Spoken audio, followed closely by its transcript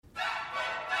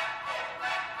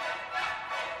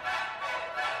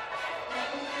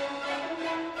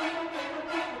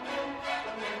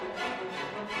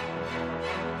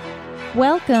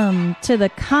Welcome to the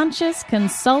Conscious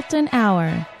Consultant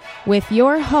Hour with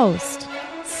your host,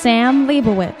 Sam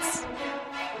Leibowitz.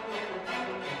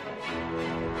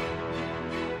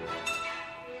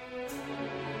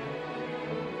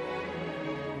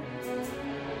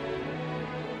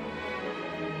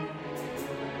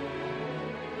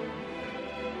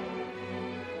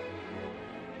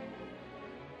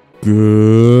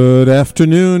 Good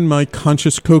afternoon, my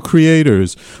conscious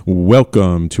co-creators.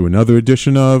 Welcome to another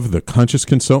edition of the Conscious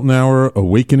Consultant Hour,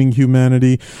 Awakening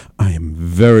Humanity. I am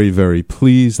very, very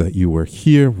pleased that you are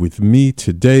here with me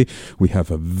today. We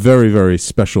have a very, very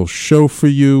special show for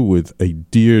you with a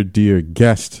dear, dear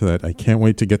guest that I can't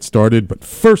wait to get started. But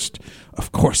first,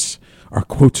 of course, our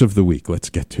quotes of the week. Let's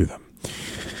get to them.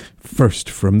 First,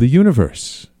 from the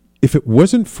universe. If it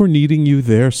wasn't for needing you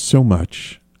there so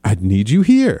much, I'd need you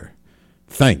here.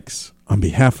 Thanks on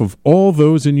behalf of all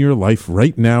those in your life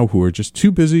right now who are just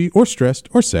too busy or stressed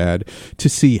or sad to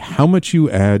see how much you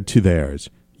add to theirs.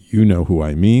 You know who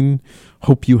I mean.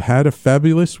 Hope you had a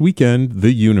fabulous weekend,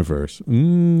 the universe.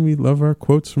 We love our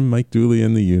quotes from Mike Dooley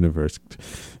and the universe.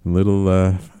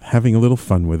 Having a little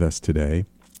fun with us today.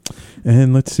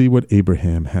 And let's see what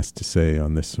Abraham has to say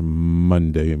on this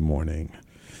Monday morning.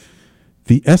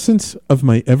 The essence of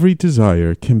my every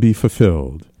desire can be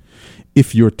fulfilled.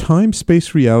 If your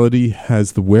time-space reality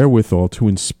has the wherewithal to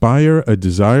inspire a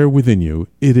desire within you,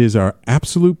 it is our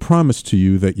absolute promise to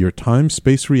you that your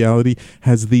time-space reality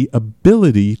has the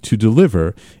ability to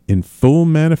deliver, in full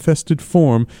manifested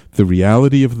form, the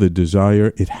reality of the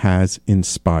desire it has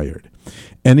inspired.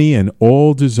 Any and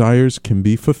all desires can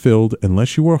be fulfilled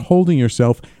unless you are holding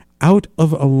yourself out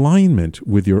of alignment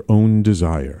with your own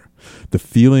desire. The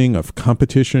feeling of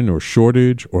competition or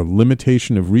shortage or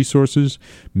limitation of resources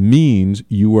means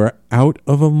you are out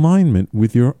of alignment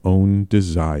with your own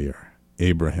desire.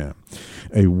 Abraham.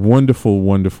 A wonderful,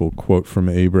 wonderful quote from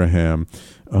Abraham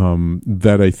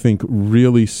that I think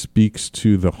really speaks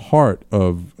to the heart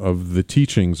of the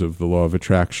teachings of the law of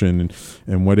attraction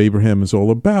and what Abraham is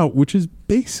all about, which is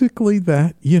basically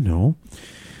that,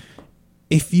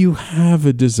 if you have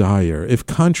a desire, if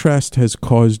contrast has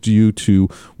caused you to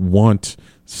want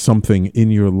something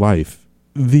in your life,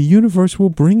 the universe will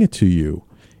bring it to you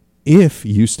if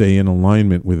you stay in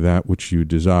alignment with that which you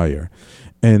desire.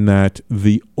 And that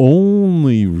the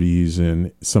only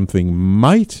reason something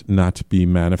might not be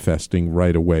manifesting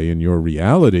right away in your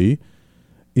reality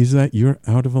is that you're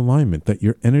out of alignment, that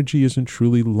your energy isn't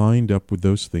truly lined up with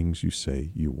those things you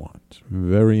say you want.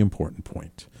 Very important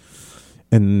point.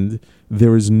 And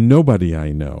there is nobody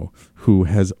I know who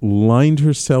has lined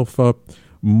herself up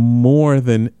more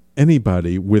than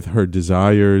anybody with her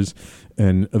desires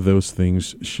and those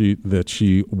things that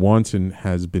she wants and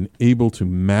has been able to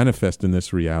manifest in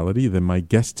this reality than my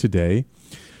guest today,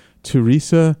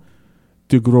 Teresa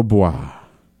de Grosbois.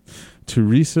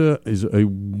 Teresa is a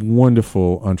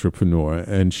wonderful entrepreneur,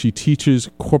 and she teaches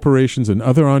corporations and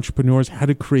other entrepreneurs how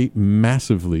to create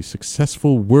massively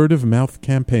successful word-of-mouth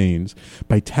campaigns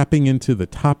by tapping into the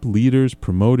top leaders,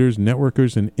 promoters,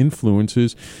 networkers, and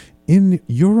influencers in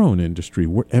your own industry,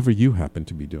 wherever you happen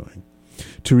to be doing.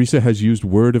 Teresa has used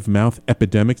word-of-mouth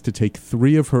epidemics to take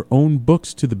 3 of her own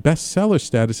books to the bestseller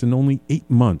status in only 8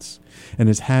 months and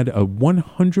has had a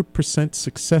 100%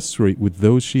 success rate with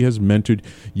those she has mentored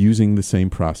using the same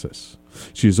process.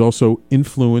 She has also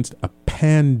influenced a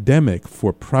pandemic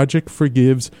for Project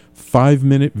Forgive's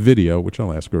 5-minute video, which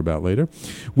I'll ask her about later,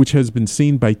 which has been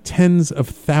seen by tens of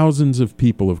thousands of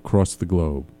people across the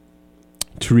globe.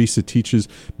 Teresa teaches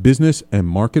business and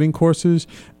marketing courses,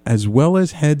 as well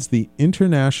as heads the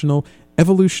International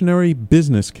Evolutionary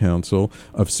Business Council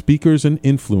of speakers and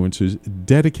influencers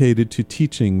dedicated to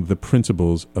teaching the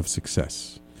principles of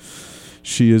success.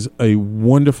 She is a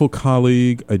wonderful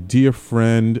colleague, a dear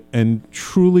friend, and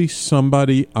truly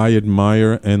somebody I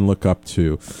admire and look up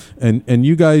to. And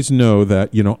you guys know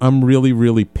that, I'm really,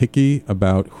 really picky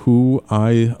about who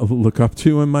I look up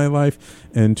to in my life.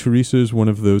 And Teresa is one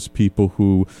of those people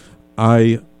who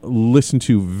I listen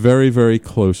to very, very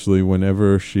closely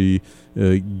whenever she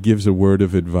gives a word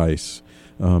of advice.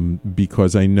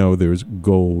 Because I know there's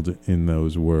gold in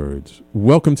those words.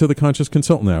 Welcome to the Conscious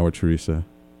Consultant Hour, Teresa.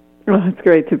 Well, it's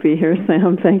great to be here,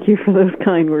 Sam. Thank you for those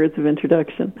kind words of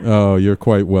introduction. Oh, you're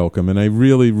quite welcome. And I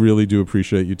really, really do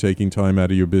appreciate you taking time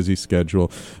out of your busy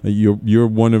schedule. You're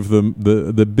one of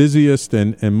the busiest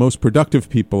and most productive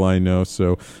people I know.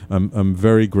 So I'm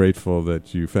very grateful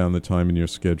that you found the time in your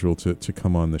schedule to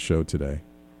come on the show today.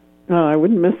 Oh, I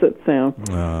wouldn't miss it, Sam.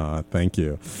 Thank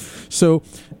you. So,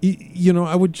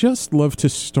 I would just love to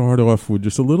start off with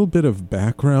just a little bit of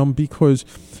background because,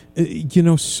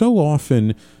 so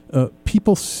often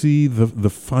people see the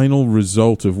final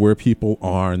result of where people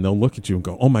are, and they'll look at you and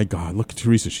go, "Oh my God, look at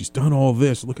Teresa! She's done all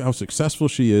this. Look how successful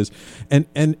she is." And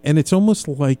it's almost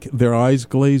like their eyes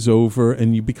glaze over,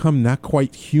 and you become not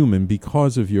quite human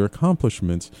because of your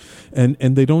accomplishments, and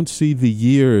they don't see the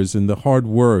years and the hard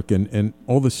work and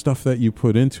all the stuff that you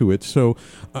put into it. So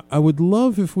I would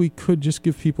love if we could just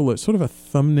give people a sort of a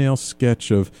thumbnail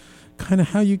sketch of kind of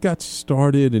how you got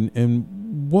started and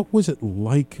what was it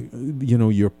like,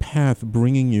 your path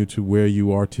bringing you to where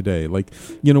you are today? Like,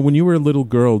 when you were a little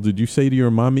girl, did you say to your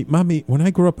mommy, when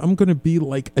I grow up, I'm going to be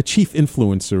like a chief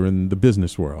influencer in the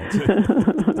business world?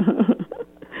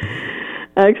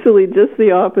 Actually, just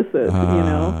the opposite,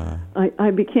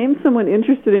 I became someone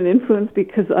interested in influence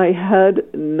because I had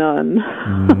none.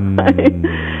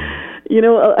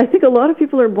 I think a lot of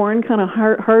people are born kind of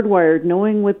hardwired,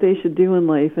 knowing what they should do in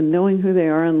life and knowing who they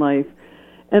are in life.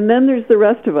 And then there's the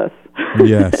rest of us.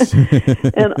 Yes.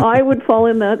 And I would fall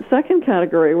in that second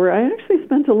category where I actually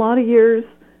spent a lot of years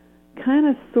kind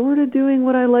of sort of doing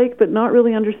what I like, but not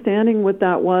really understanding what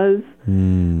that was.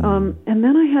 And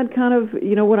then I had kind of,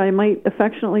 what I might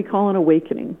affectionately call an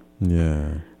awakening. Yeah.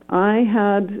 I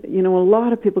had, a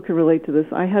lot of people can relate to this.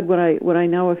 I had what I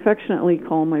now affectionately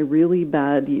call my really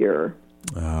bad year.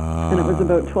 And it was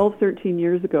about 12, 13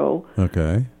 years ago.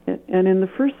 Okay. And in the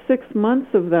first 6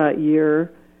 months of that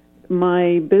year,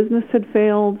 my business had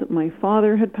failed, my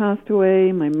father had passed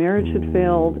away, my marriage had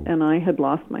failed, and I had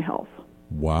lost my health.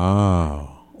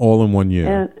 Wow. All in 1 year.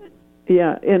 And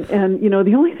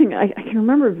the only thing I can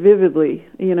remember vividly,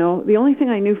 the only thing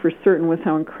I knew for certain was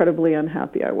how incredibly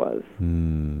unhappy I was.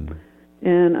 And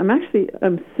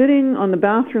I'm sitting on the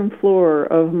bathroom floor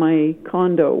of my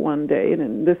condo one day,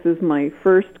 and this is my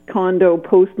first condo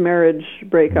post-marriage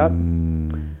breakup.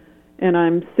 And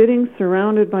I'm sitting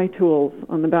surrounded by tools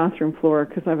on the bathroom floor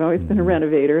because I've always been a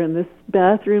renovator, and this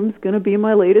bathroom's going to be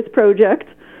my latest project.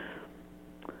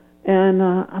 And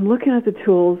I'm looking at the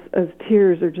tools as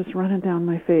tears are just running down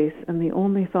my face, and the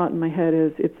only thought in my head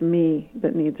is, it's me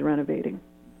that needs renovating.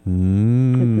 It's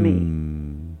me.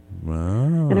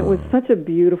 Wow. And it was such a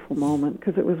beautiful moment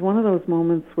because it was one of those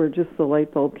moments where just the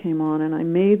light bulb came on, and I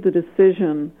made the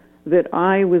decision that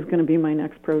I was going to be my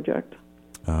next project.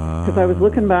 Because I was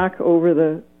looking back over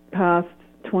the past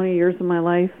 20 years of my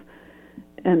life,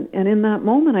 and in that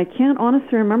moment, I can't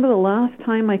honestly remember the last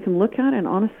time I can look at it and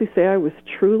honestly say I was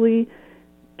truly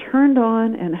turned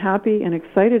on and happy and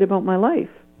excited about my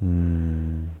life.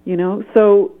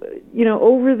 So,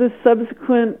 over the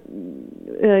subsequent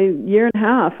year and a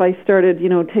half, I started,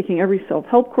 taking every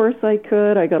self-help course I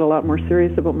could. I got a lot more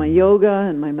serious about my yoga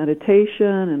and my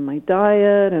meditation and my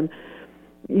diet and,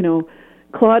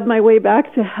 clawed my way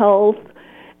back to health.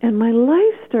 And my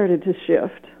life started to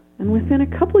shift. And within a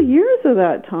couple of years of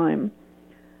that time,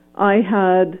 I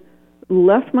had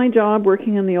left my job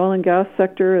working in the oil and gas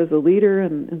sector as a leader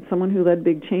and someone who led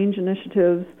big change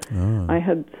initiatives. I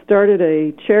had started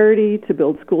a charity to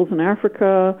build schools in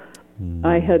Africa.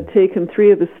 I had taken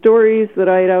 3 of the stories that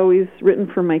I had always written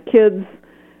for my kids,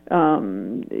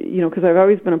 because I've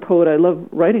always been a poet. I love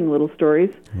writing little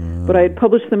stories. But I had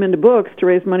published them into books to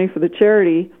raise money for the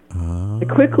charity. I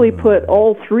quickly put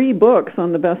all 3 books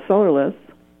on the bestseller list.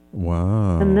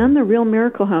 Wow. And then the real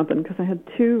miracle happened because I had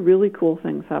 2 really cool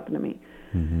things happen to me.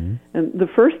 And the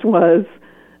first was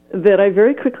that I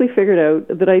very quickly figured out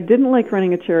that I didn't like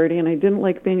running a charity and I didn't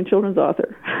like being a children's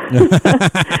author.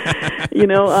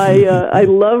 I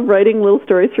love writing little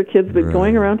stories for kids, but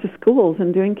going around to schools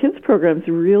and doing kids programs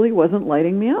really wasn't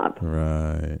lighting me up.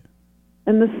 Right.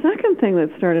 And the second thing that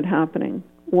started happening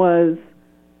was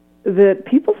that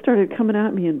people started coming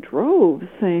at me in droves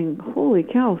saying, holy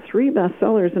cow, 3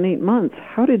 bestsellers in 8 months.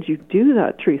 How did you do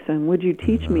that, Teresa? And would you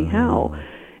teach me how?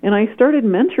 And I started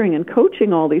mentoring and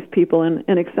coaching all these people and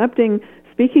accepting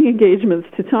speaking engagements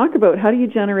to talk about how do you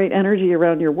generate energy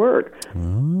around your work.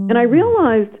 And I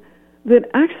realized that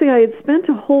actually I had spent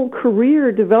a whole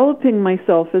career developing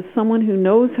myself as someone who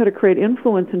knows how to create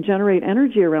influence and generate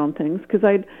energy around things because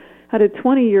I'd had a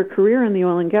 20-year career in the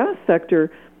oil and gas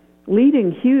sector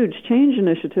leading huge change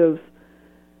initiatives.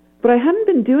 But I hadn't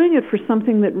been doing it for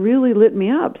something that really lit me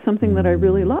up, something that I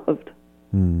really loved.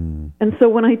 And so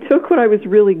when I took what I was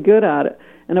really good at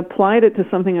and applied it to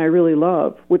something I really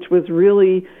love, which was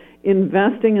really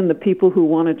investing in the people who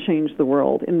want to change the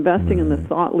world, investing in the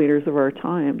thought leaders of our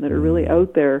time that are really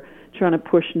out there trying to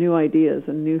push new ideas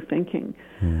and new thinking,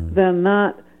 then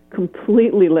that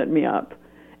completely lit me up.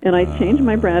 And I changed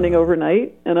my branding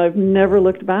overnight, and I've never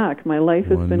looked back. My life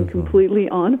has been completely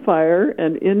on fire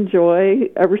and in joy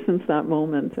ever since that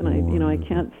moment. And I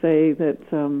can't say that,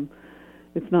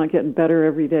 it's not getting better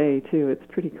every day, too. It's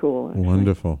pretty cool, actually.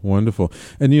 Wonderful, wonderful.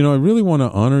 And, I really want to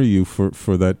honor you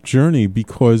for that journey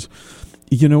because,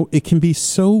 it can be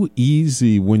so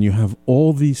easy when you have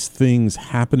all these things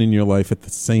happen in your life at the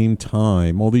same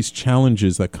time, all these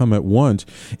challenges that come at once.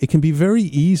 It can be very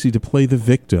easy to play the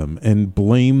victim and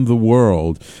blame the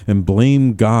world and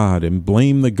blame God and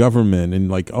blame the government and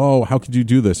oh, how could you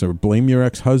do this? Or blame your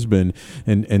ex-husband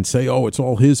and say, oh, it's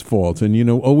all his fault. And,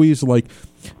 always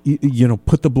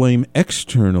put the blame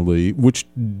externally, which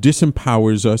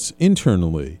disempowers us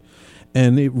internally.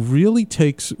 And it really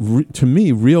takes, to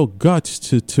me, real guts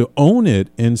to own it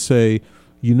and say,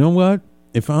 you know what?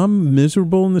 If I'm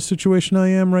miserable in the situation I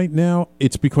am right now,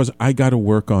 it's because I got to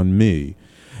work on me.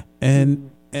 And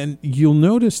you'll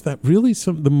notice that really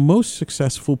the most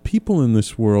successful people in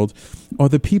this world are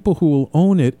the people who will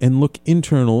own it and look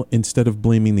internal instead of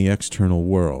blaming the external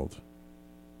world.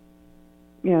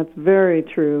 Yeah, it's very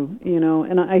true,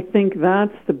 and I think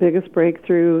that's the biggest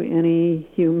breakthrough any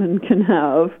human can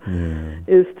have,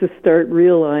 is to start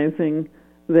realizing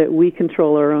that we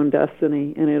control our own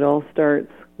destiny, and it all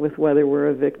starts with whether we're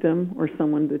a victim or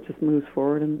someone that just moves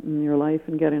forward in your life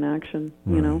and get in action,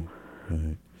 Right.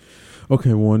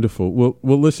 Okay, wonderful.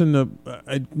 Well, listen,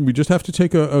 we just have to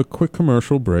take a quick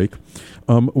commercial break.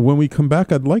 When we come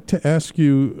back, I'd like to ask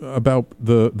you about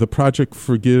the Project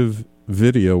Forgive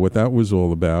video, what that was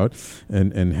all about,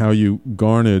 and how you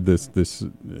garnered this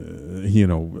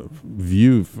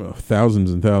view,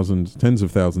 thousands and thousands, tens of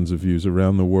thousands of views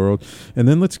around the world. And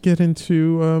then let's get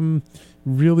into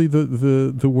really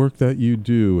the work that you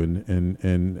do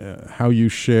and how you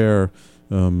share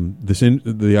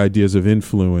the ideas of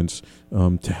influence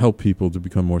to help people to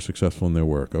become more successful in their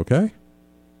work. Okay?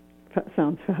 That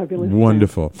sounds fabulous.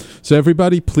 Wonderful. So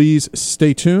everybody, please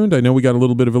stay tuned. I know we got a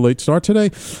little bit of a late start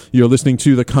today. You're listening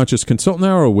to the Conscious Consultant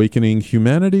Hour, Awakening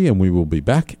Humanity, and we will be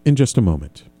back in just a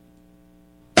moment.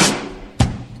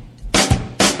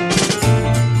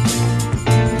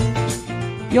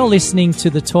 You're listening to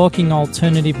the Talking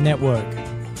Alternative Network.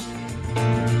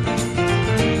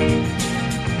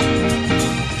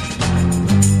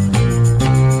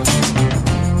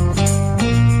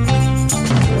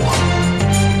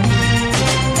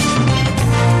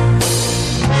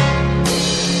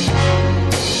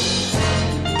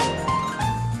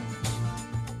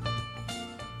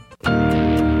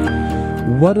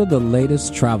 What are the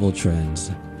latest travel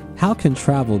trends? How can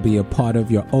travel be a part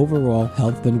of your overall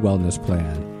health and wellness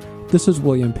plan? This is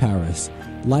William Paris,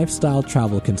 lifestyle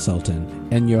travel consultant,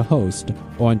 and your host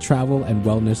on Travel and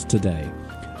Wellness Today.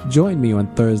 Join me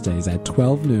on Thursdays at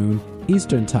 12 noon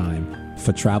Eastern Time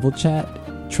for travel chat,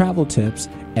 travel tips,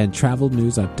 and travel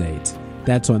news updates.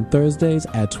 That's on Thursdays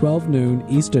at 12 noon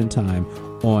Eastern Time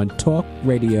on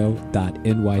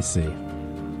talkradio.nyc.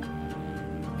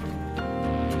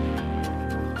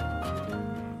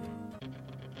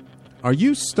 Are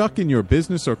you stuck in your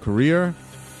business or career?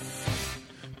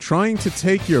 Trying to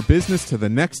take your business to the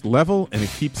next level and it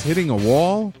keeps hitting a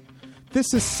wall?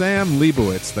 This is Sam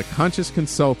Leibowitz, the Conscious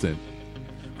Consultant.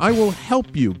 I will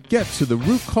help you get to the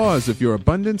root cause of your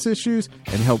abundance issues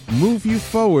and help move you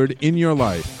forward in your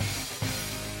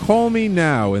life. Call me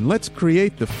now and let's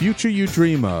create the future you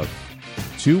dream of.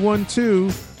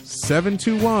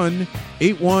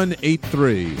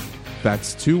 212-721-8183.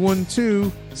 That's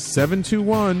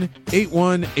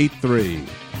 212-721-8183.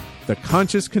 The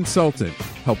Conscious Consultant,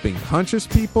 helping conscious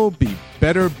people be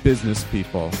better business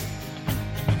people.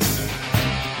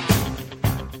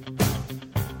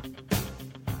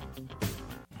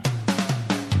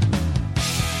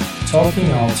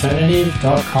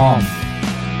 TalkingAlternative.com.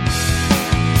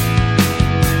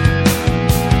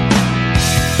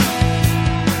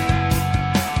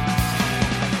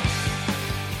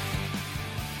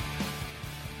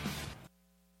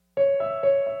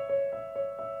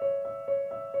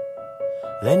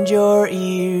 Lend your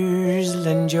ears,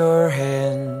 lend your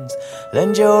hands,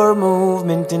 lend your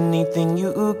movement, anything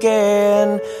you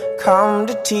can. Come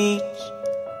to teach,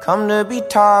 come to be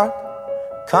taught,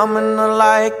 come in the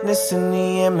likeness and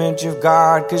the image of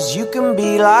God. 'Cause you can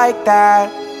be like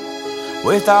that,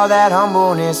 with all that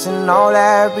humbleness and all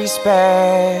that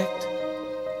respect.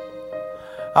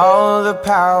 All the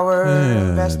power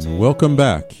invested. And welcome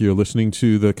back. You're listening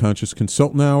to the Conscious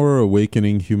Consultant Hour,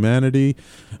 Awakening Humanity.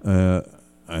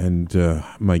 And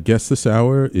my guest this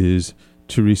hour is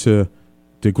Teresa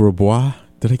de Grosbois.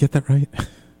 Did I get that right?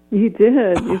 You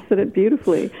did. You said it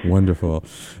beautifully. Wonderful.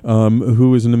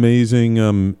 Who is an amazing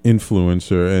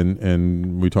influencer.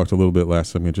 And we talked a little bit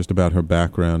last time just about her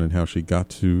background and how she got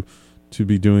to to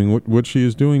be doing what she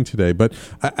is doing today. But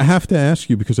I have to ask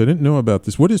you, because I didn't know about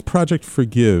this, what is Project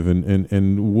Forgive,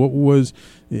 and what was,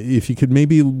 if you could,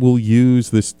 maybe we'll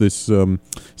use this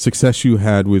success you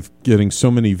had with getting so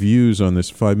many views on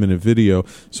this 5-minute video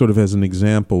sort of as an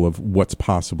example of what's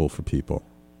possible for people.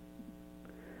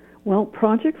 Well,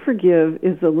 Project Forgive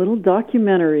is a little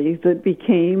documentary that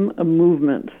became a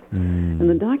movement. And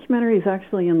the documentary is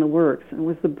actually in the works. It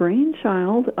was the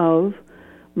brainchild of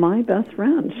my best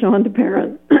friend, Sean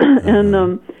DeParent.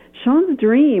 And Sean's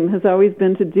dream has always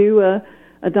been to do a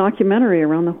documentary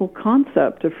around the whole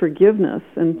concept of forgiveness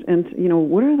and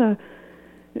what are the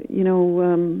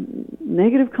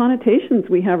negative connotations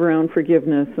we have around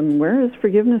forgiveness, and where is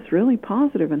forgiveness really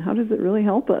positive, and how does it really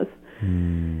help us?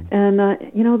 And,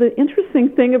 the interesting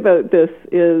thing about this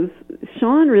is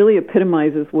Sean really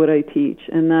epitomizes what I teach,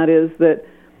 and that is that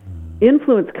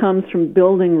influence comes from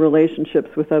building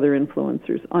relationships with other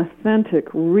influencers, authentic,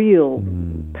 real,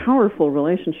 powerful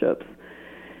relationships.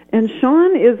 And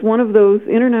Sean is one of those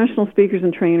international speakers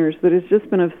and trainers that has just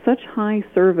been of such high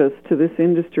service to this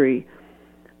industry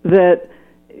that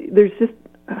there's just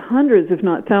hundreds, if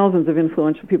not thousands, of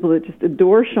influential people that just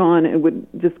adore Sean and would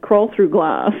just crawl through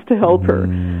glass to help her.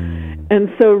 And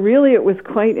so really it was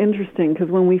quite interesting, because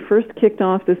when we first kicked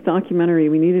off this documentary,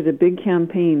 we needed a big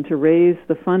campaign to raise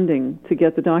the funding to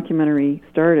get the documentary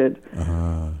started.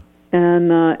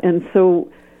 And so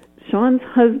Sean's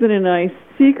husband and I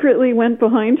secretly went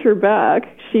behind her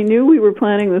back. She knew we were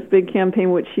planning this big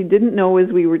campaign. What she didn't know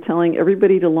is we were telling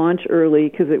everybody to launch early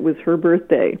because it was her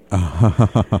birthday.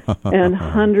 And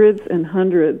hundreds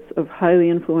of highly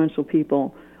influential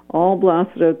people all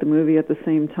blasted out the movie at the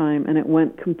same time, and it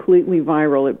went completely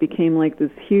viral. It became like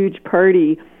this huge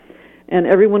party, and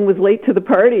everyone was late to the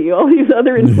party. All these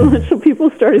other influential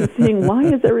people started seeing, why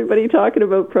is everybody talking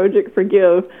about Project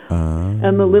Forgive?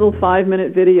 And the little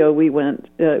 5-minute video we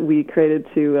created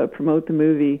to promote the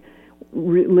movie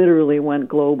literally went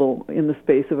global in the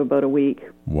space of about a week.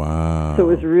 Wow. So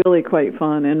it was really quite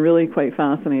fun and really quite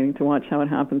fascinating to watch how it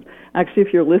happens. Actually,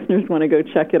 if your listeners want to go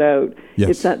check it out,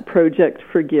 it's at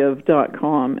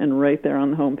projectforgive.com, and right there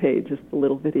on the homepage is the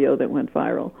little video that went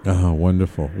viral. Oh,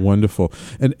 wonderful, wonderful.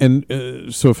 And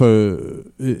so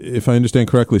if I understand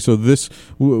correctly, so this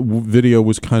video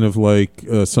was kind of like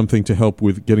something to help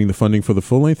with getting the funding for the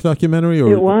full-length documentary?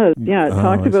 Or? It was, yeah. It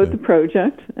talked about the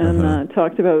project and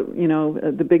talked about,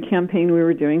 the big campaign we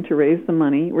were doing to raise the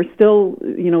money. We're still,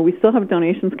 we still have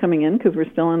donations coming in because we're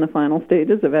still in the final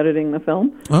stages of editing the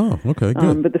film. Oh, okay,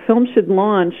 good. But the film should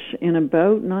launch in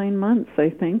about 9 months, I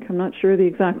think. I'm not sure the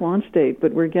exact launch date,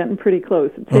 but we're getting pretty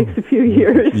close. It takes a few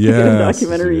years to get a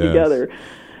documentary together.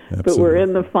 Absolutely. But we're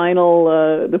in the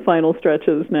final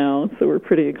stretches now, so we're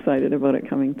pretty excited about it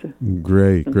coming to.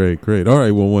 Great. All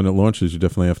right, well, when it launches, you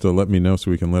definitely have to let me know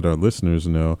so we can let our listeners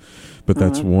know. But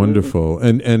that's wonderful.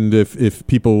 And if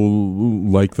people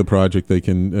like the project, they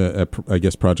can, at, I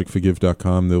guess,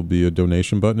 projectforgive.com, there'll be a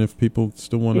donation button if people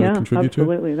still want to contribute to it?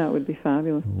 Yeah, absolutely. That would be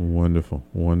fabulous.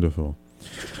 Wonderful.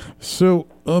 So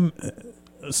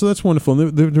that's wonderful.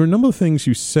 There are a number of things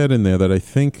you said in there that I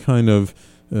think kind of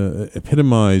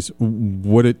epitomize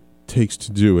what it takes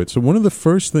to do it. So one of the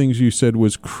first things you said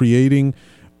was creating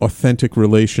authentic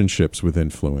relationships with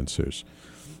influencers.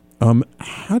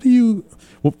 How do you...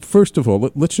 Well, first of all,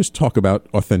 let's just talk about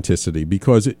authenticity,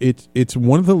 because it's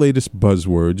one of the latest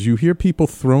buzzwords. You hear people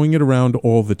throwing it around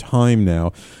all the time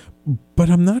now, but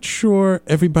I'm not sure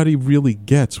everybody really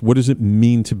gets, what does it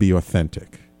mean to be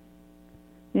authentic?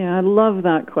 Yeah, I love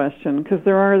that question, because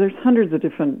there's hundreds of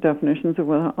different definitions of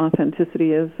what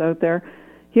authenticity is out there.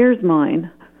 Here's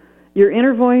mine. Your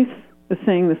inner voice is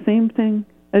saying the same thing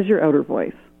as your outer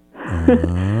voice.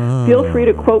 Feel free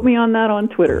to quote me on that on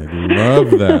Twitter.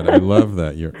 I love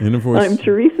that. Your inner voice. I'm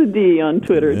Teresa D on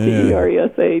Twitter,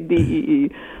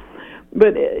 TERESADEE.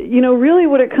 But, really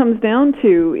what it comes down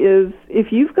to is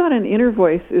if you've got an inner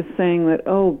voice is saying that,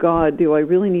 oh, God, do I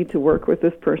really need to work with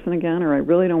this person again, or I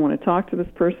really don't want to talk to this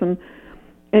person,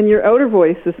 and your outer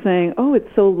voice is saying, oh, it's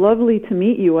so lovely to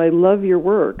meet you, I love your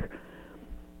work,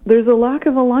 there's a lack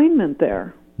of alignment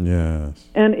there. Yes.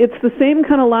 And it's the same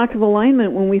kind of lack of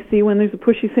alignment when there's a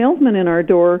pushy salesman in our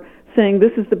door saying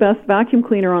this is the best vacuum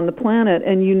cleaner on the planet,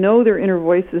 and their inner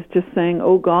voice is just saying,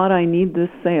 oh, God, I need this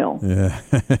sale. Yeah.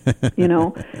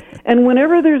 And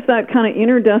whenever there's that kind of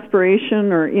inner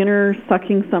desperation or inner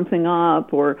sucking something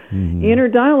up or inner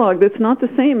dialogue that's not the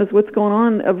same as what's going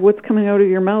on, of what's coming out of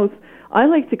your mouth, I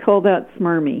like to call that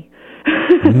smarmy.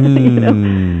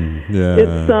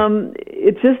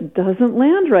 It just doesn't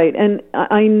land right. And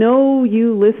I know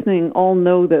you listening all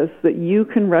know this, that you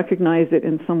can recognize it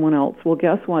in someone else. Well,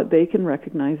 guess what? They can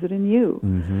recognize it in you.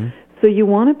 So you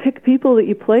want to pick people that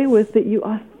you play with that you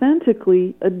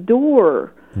authentically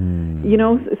adore. You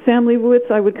know, Sam Leibowitz,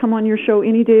 I would come on your show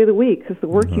any day of the week because the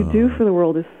work you do for the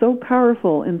world is so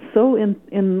powerful and so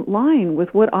in line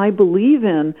with what I believe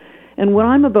in and what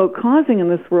I'm about causing in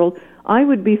this world. I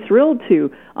would be thrilled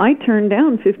to. I turn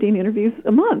down 15 interviews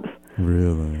a month.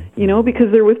 Really? You know,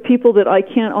 because they're with people that I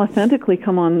can't authentically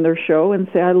come on their show and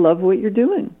say, I love what you're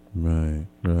doing. Right,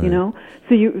 right. You know?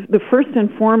 So the first and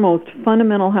foremost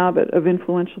fundamental habit of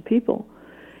influential people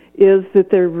is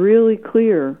that they're really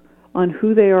clear on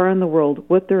who they are in the world,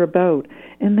 what they're about,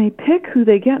 and they pick who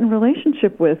they get in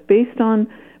relationship with based on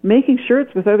making sure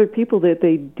it's with other people that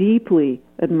they deeply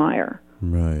admire.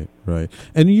 Right, right.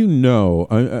 And you know,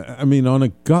 I mean, on a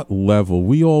gut level,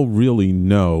 we all really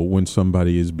know when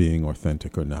somebody is being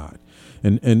authentic or not.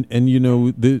 And you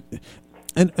know,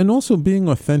 and also being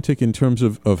authentic in terms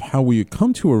of how we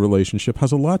come to a relationship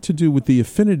has a lot to do with the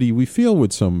affinity we feel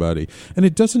with somebody. And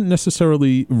it doesn't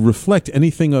necessarily reflect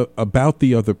anything about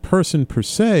the other person per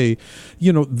se.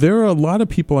 You know, there are a lot of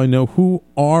people I know who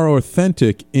are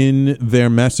authentic in their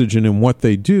message and in what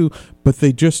they do, but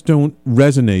they just don't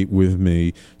resonate with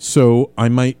me. So I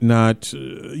might not,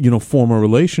 form a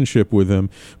relationship with them.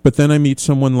 But then I meet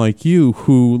someone like you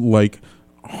who, like,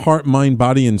 heart, mind,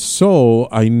 body, and soul,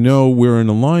 I know we're in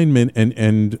alignment,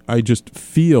 and I just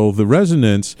feel the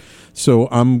resonance. So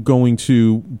I'm going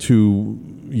to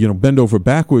bend over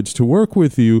backwards to work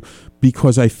with you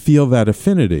because I feel that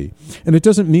affinity. And it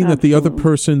doesn't mean that the other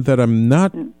person that I'm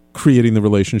not creating the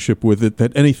relationship with it,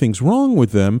 that anything's wrong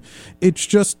with them. It's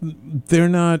just they're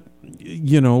not,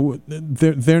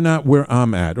 they're not where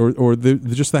I'm at, or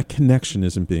just that connection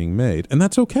isn't being made, and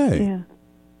that's okay. Yeah.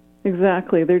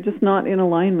 Exactly. They're just not in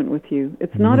alignment with you.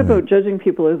 It's not about judging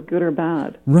people as good or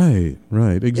bad. Right,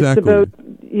 exactly. It's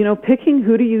about, picking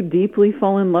who do you deeply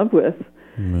fall in love with.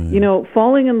 Right.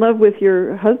 Falling in love with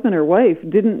your husband or wife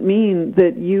didn't mean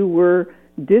that you were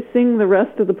dissing the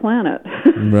rest of the planet.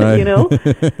 Right.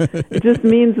 It just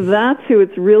means that's who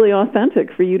it's really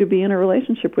authentic for you to be in a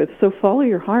relationship with. So follow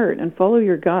your heart and follow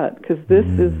your gut, because this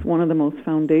is one of the most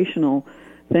foundational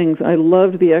things. I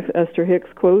loved the Esther Hicks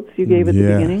quotes you gave at the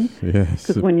beginning. Yes.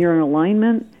 Because when you're in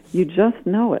alignment, you just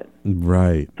know it.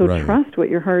 Right. So trust what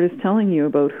your heart is telling you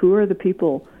about who are the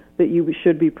people that you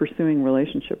should be pursuing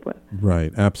relationship with.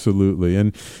 Right, absolutely.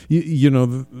 And,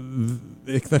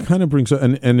 that kind of brings up,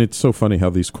 and it's so funny how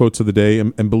these quotes of the day,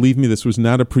 and believe me, this was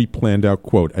not a pre-planned out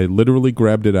quote. I literally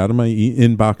grabbed it out of my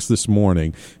inbox this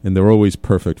morning, and they're always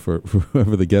perfect for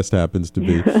whoever the guest happens to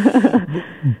be.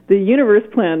 The universe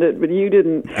planned it, but you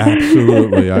didn't.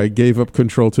 Absolutely. I gave up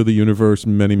control to the universe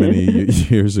many, many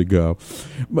years ago.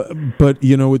 But,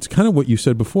 it's kind of what you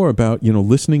said before about,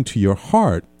 listening to your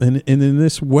heart. And in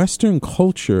this Western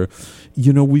culture,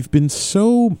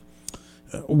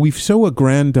 we've so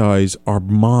aggrandized our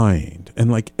mind,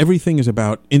 and like everything is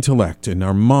about intellect and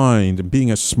our mind and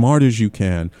being as smart as you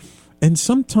can. And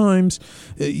sometimes,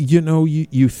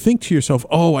 you think to yourself,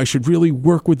 oh, I should really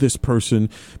work with this person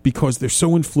because they're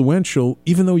so influential,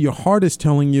 even though your heart is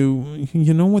telling you,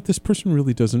 you know what, this person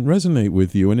really doesn't resonate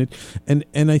with you. And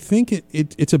I think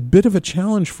it's a bit of a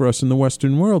challenge for us in the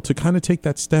Western world to kind of take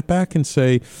that step back and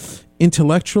say,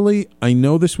 intellectually, I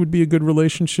know this would be a good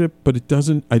relationship, but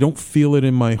I don't feel it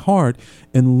in my heart,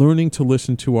 and learning to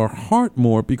listen to our heart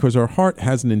more, because our heart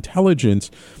has an intelligence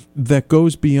that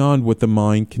goes beyond what the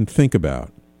mind can think about.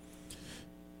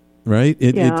 Right?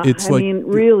 It's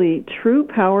really, true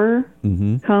power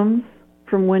comes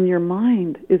from when your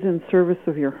mind is in service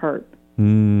of your heart. The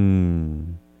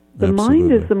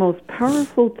mind is the most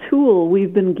powerful tool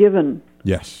we've been given.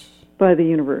 Yes. By the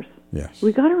universe. Yes.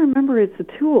 We got to remember it's a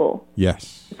tool.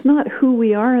 Yes. It's not who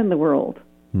we are in the world.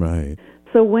 Right.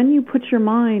 So when you put your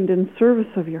mind in service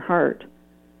of your heart,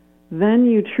 then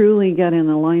you truly get in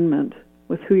alignment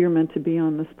with who you're meant to be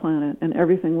on this planet, and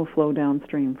everything will flow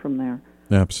downstream from there.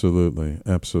 Absolutely,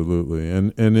 absolutely,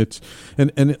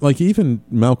 and like even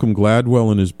Malcolm Gladwell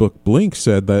in his book Blink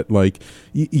said that, like,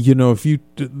 if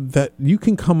you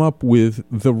can come up with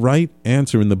the right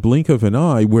answer in the blink of an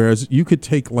eye, whereas you could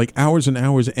take like hours and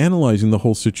hours analyzing the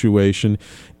whole situation,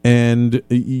 and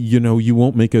you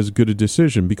won't make as good a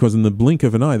decision, because in the blink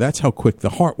of an eye, that's how quick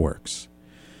the heart works.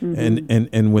 Mm-hmm.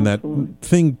 And when Absolutely. That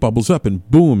thing bubbles up and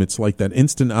boom, it's like that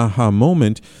instant aha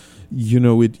moment.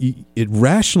 It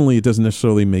rationally, it doesn't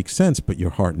necessarily make sense, but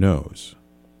your heart knows.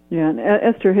 Yeah, and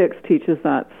Esther Hicks teaches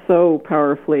that so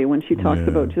powerfully when she talks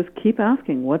about just keep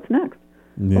asking, what's next?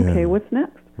 Yeah. Okay, what's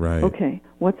next? Right. Okay,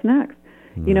 what's next?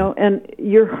 Right. And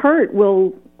your heart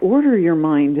will order your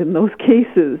mind in those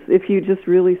cases if you just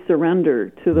really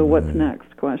surrender to the what's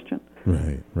next question.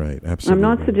 Right, absolutely. I'm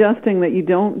not suggesting that you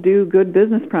don't do good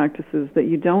business practices, that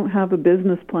you don't have a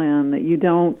business plan, that you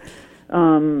don't,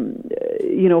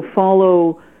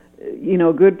 follow,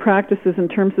 good practices in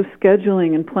terms of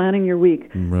scheduling and planning your week.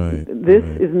 Right. This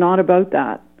is not about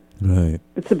that. Right.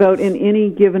 It's about, in any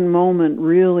given moment,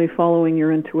 really following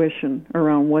your intuition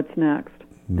around what's next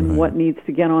and what needs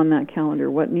to get on that calendar,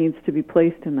 what needs to be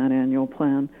placed in that annual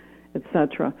plan,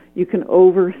 etc. You can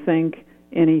overthink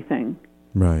anything.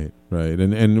 Right.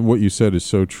 And what you said is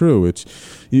so true. It's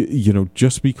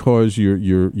just because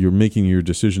you're making your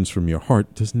decisions from your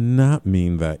heart does not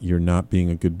mean that you're not being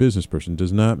a good business person.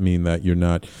 Does not mean that you're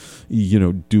not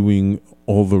doing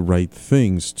all the right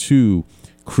things to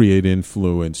create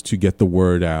influence, to get the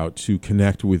word out, to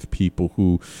connect with people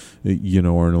who are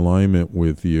in alignment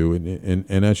with you.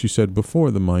 And as you said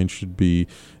before, the mind should be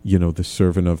the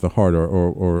servant of the heart,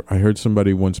 or I heard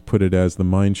somebody once put it as the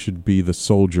mind should be the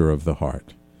soldier of the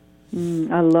heart.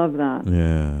 I love that.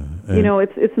 Yeah.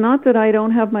 It's not that I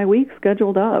don't have my week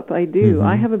scheduled up. I do. Mm-hmm.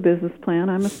 I have a business plan.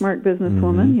 I'm a smart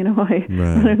businesswoman. Mm-hmm. I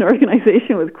run an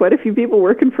organization with quite a few people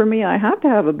working for me. I have to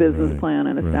have a business plan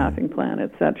and a staffing plan,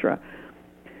 etc.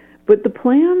 But the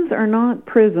plans are not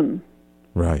prison.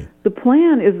 Right. The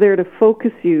plan is there to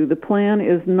focus you. The plan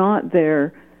is not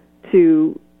there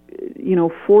to,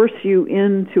 force you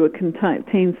into a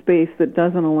contained space that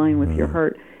doesn't align with your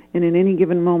heart. And in any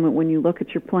given moment, when you look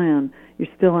at your plan, you're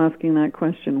still asking that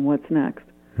question, what's next?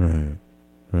 Right.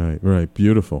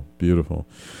 Beautiful.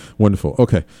 Wonderful.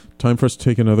 Okay, time for us to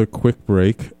take another quick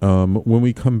break. When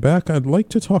we come back, I'd like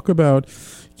to talk about,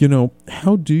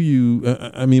 how do you,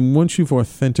 once you've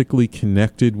authentically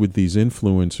connected with these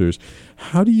influencers,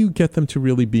 how do you get them to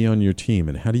really be on your team?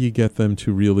 And how do you get them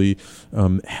to really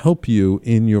help you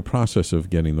in your process of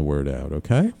getting the word out,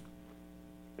 okay?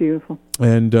 Beautiful.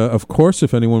 And, of course,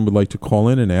 if anyone would like to call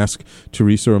in and ask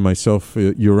Teresa or myself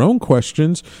your own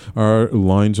questions, our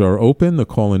lines are open. The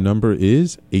call-in number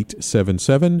is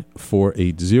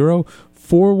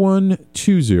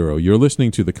 877-480-4120. You're listening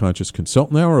to the Conscious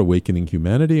Consultant Hour, Awakening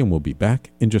Humanity, and we'll be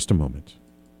back in just a moment.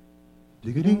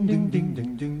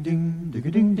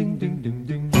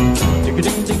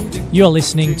 You're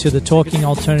listening to the Talking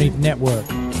Alternative Network.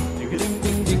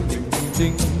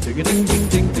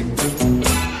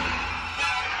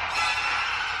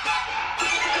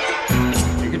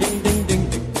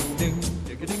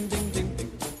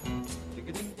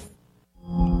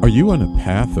 Are you on a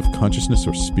path of consciousness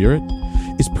or spirit?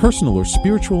 Is personal or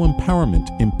spiritual empowerment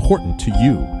important to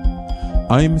you?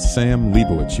 I'm Sam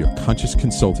Leibowitz, your conscious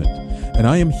consultant, and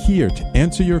I am here to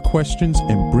answer your questions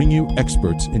and bring you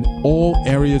experts in all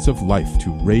areas of life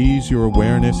to raise your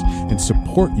awareness and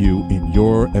support you in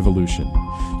your evolution.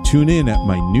 Tune in at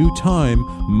my new time,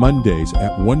 Mondays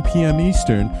at 1 p.m.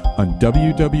 Eastern on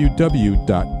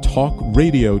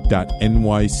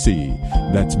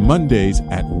www.talkradio.nyc. That's Mondays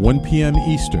at 1 p.m.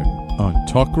 Eastern on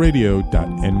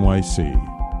talkradio.nyc.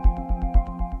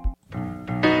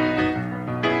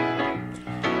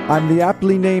 I'm the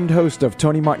aptly named host of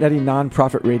Tony Martignetti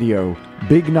Nonprofit Radio.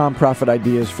 Big nonprofit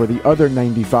ideas for the other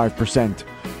 95%.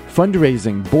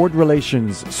 Fundraising, board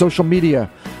relations, social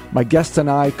media. My guests and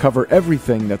I cover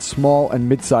everything that small and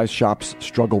mid-sized shops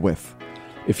struggle with.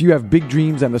 If you have big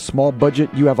dreams and a small budget,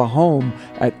 you have a home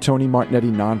at Tony Martignetti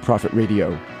Nonprofit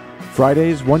Radio.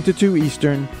 Fridays 1 to 2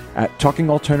 Eastern at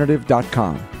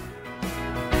talkingalternative.com.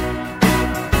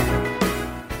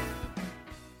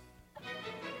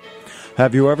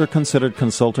 Have you ever considered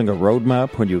consulting a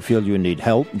roadmap when you feel you need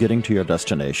help getting to your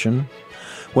destination?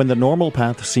 When the normal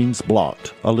path seems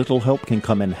blocked, a little help can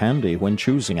come in handy when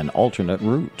choosing an alternate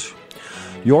route.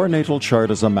 Your natal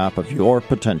chart is a map of your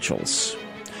potentials.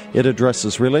 It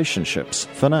addresses relationships,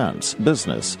 finance,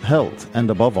 business, health, and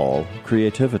above all,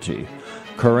 creativity.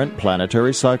 Current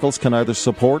planetary cycles can either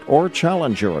support or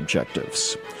challenge your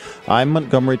objectives. I'm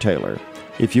Montgomery Taylor.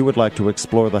 If you would like to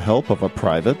explore the help of a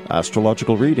private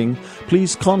astrological reading,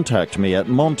 please contact me at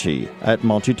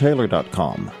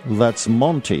monty@montytaylor.com. That's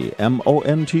Monty,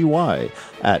 M-O-N-T-Y,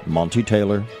 at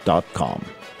montytaylor.com.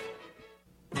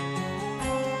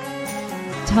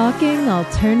 Talking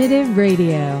Alternative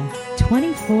Radio,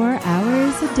 24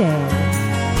 hours a day.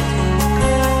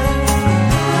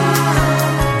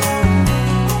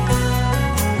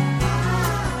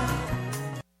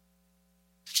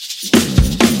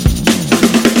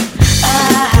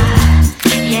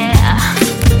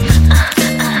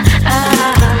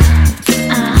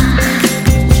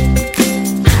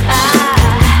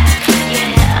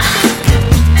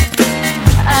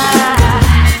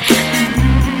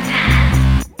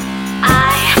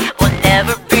 I will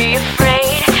never be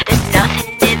afraid. There's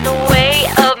nothing in the way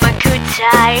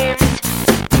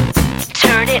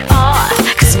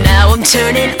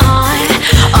turning on.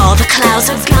 All the clouds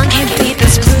are gone, can't beat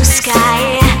this blue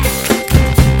sky.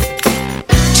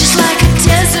 Just like a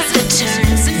desert that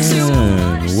turns into...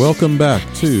 And welcome back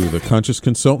to the Conscious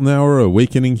Consultant Hour,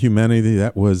 Awakening Humanity.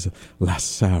 That was La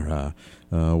Sara,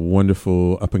 a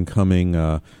wonderful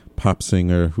up-and-coming pop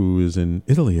singer who is in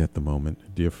Italy at the moment, a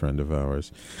dear friend of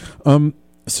ours.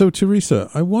 So, Teresa,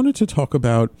 I wanted to talk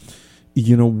about,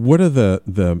 what are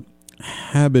the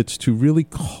habits to really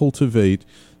cultivate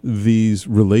these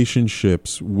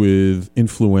relationships with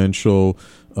influential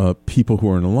people who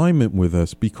are in alignment with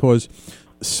us, because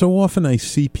so often I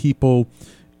see people,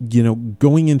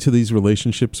 going into these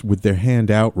relationships with their hand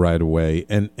out right away,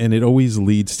 and it always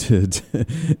leads to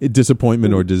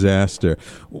disappointment or disaster.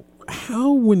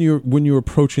 How, when you're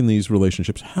approaching these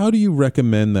relationships, how do you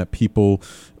recommend that people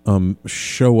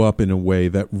show up in a way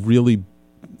that really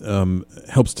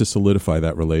helps to solidify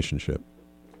that relationship?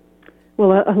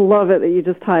 Well, I love it that you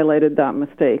just highlighted that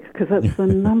mistake, because that's the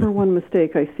number one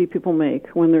mistake I see people make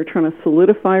when they're trying to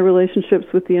solidify relationships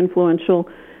with the influential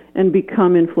and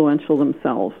become influential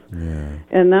themselves. Yeah.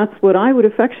 And that's what I would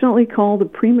affectionately call the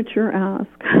premature ask.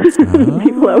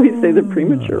 People always say the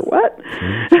premature what?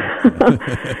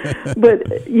 But,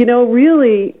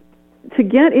 really, to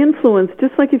get influence,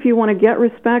 just like if you want to get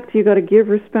respect, you got to give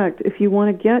respect. If you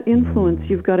want to get influence,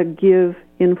 you've got to give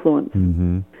influence.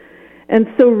 Mm-hmm. And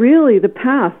so really the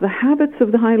path, the habits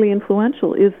of the highly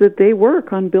influential is that they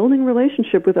work on building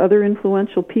relationship with other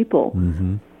influential people.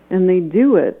 Mm-hmm. And they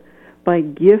do it by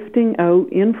gifting out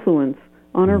influence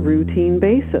on a routine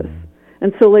basis.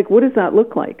 And so, what does that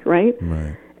look like, right?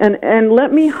 Right. And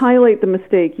let me highlight the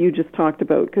mistake you just talked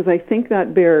about, because I think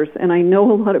that bears, and I know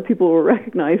a lot of people will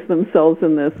recognize themselves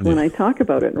in this when I talk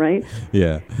about it, right?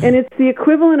 Yeah. And it's the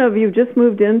equivalent of you've just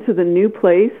moved into the new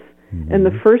place, and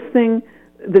the first thing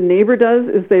the neighbor does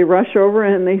is they rush over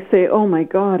and they say, "Oh my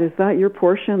God, is that your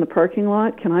Porsche in the parking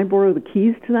lot? Can I borrow the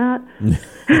keys to that?"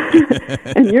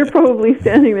 And you're probably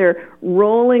standing there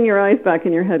rolling your eyes back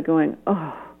in your head going,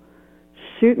 "Oh,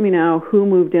 shoot me now, who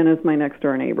moved in as my next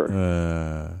door neighbor?"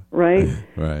 Right?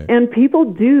 Right. And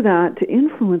people do that to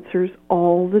influencers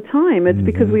all the time. It's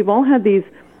because we've all had these,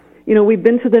 we've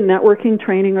been to the networking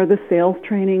training or the sales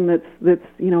training that's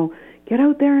get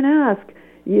out there and ask.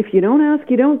 If you don't ask,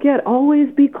 you don't get.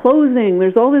 Always be closing.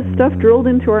 There's all this stuff drilled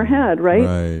into our head, right?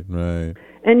 Right, right.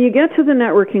 And you get to the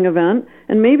networking event,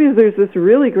 and maybe there's this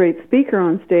really great speaker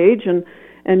on stage, and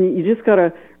you just got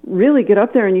to really get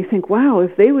up there and you think, wow,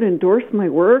 if they would endorse my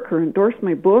work or endorse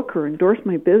my book or endorse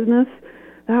my business,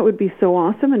 that would be so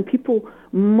awesome. And people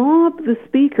mob the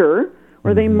speaker,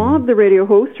 or they mob the radio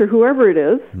host or whoever it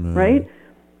is, right?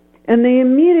 And they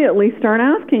immediately start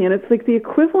asking, and it's like the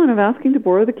equivalent of asking to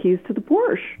borrow the keys to the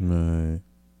Porsche.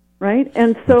 Right?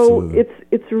 And so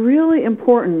it's really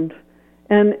important.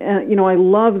 And I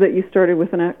love that you started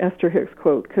with an Esther Hicks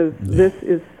quote, because this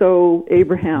is so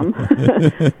Abraham.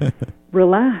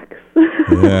 Relax.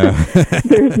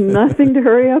 There's nothing to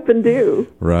hurry up and do.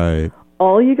 Right.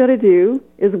 All you got to do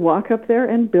is walk up there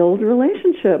and build a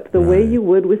relationship the way you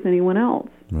would with anyone else.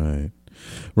 Right.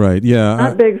 Right, yeah.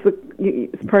 That begs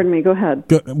pardon me, go ahead.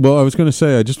 Well, I was going to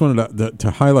say, I just wanted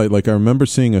to highlight, I remember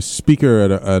seeing a speaker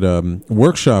at a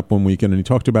workshop one weekend, and he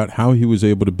talked about how he was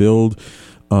able to build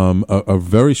a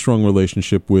very strong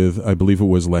relationship with, I believe it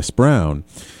was Les Brown,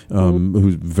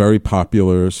 who's a very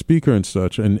popular speaker and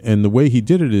such. And the way he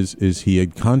did it is he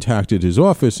had contacted his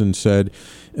office and said,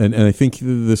 and I think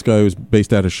this guy was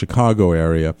based out of Chicago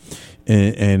area,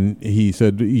 and he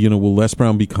said, will Les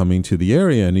Brown be coming to the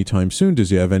area anytime soon? Does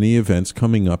he have any events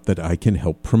coming up that I can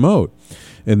help promote?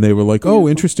 And they were like, oh,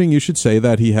 interesting, you should say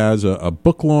that he has a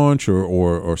book launch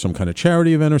or some kind of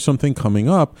charity event or something coming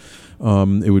up.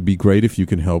 It would be great if you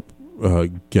can help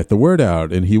get the word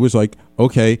out. And he was like,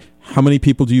 okay, how many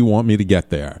people do you want me to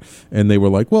get there? And they were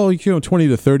like, well, 20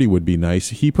 to 30 would be nice.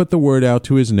 He put the word out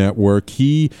to his network.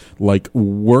 He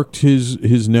worked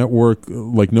his network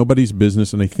like nobody's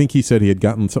business. And I think he said he had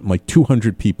gotten something like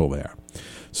 200 people there.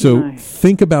 So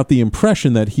think about the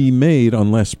impression that he made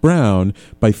on Les Brown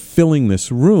by filling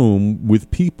this room with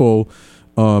people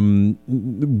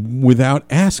without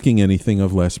asking anything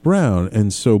of Les Brown.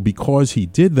 And so because he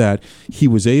did that, he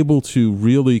was able to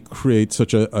really create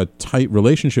such a tight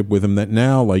relationship with him that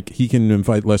now he can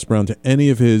invite Les Brown to any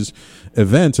of his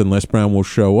events and Les Brown will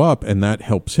show up, and that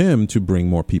helps him to bring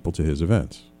more people to his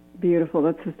events. Beautiful.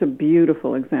 That's just a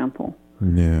beautiful example.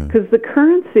 Yeah. Because the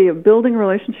currency of building a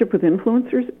relationship with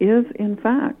influencers is, in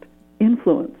fact,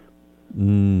 influence.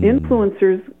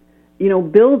 Influencers,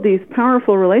 build these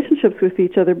powerful relationships with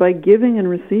each other by giving and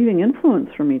receiving influence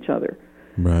from each other.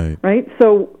 Right. Right?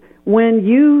 So When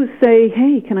you say,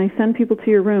 hey, can I send people to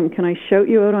your room? Can I shout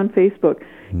you out on Facebook?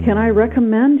 Can I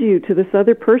recommend you to this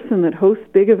other person that hosts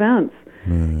big events?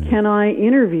 Can I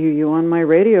interview you on my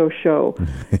radio show?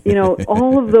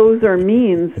 All of those are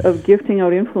means of gifting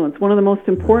out influence. One of the most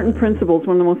important principles,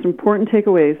 one of the most important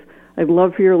takeaways I'd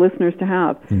love for your listeners to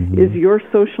have is your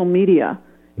social media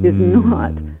is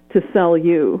not to sell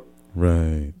you.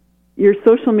 Right. Your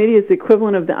social media is the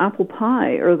equivalent of the apple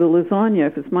pie or the lasagna.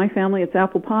 If it's my family, it's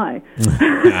apple pie.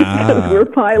 Because we're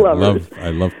pie lovers. I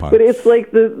love pie. But it's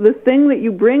like the thing that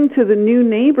you bring to the new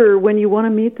neighbor when you want to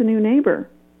meet the new neighbor.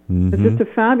 It's just a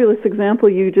fabulous example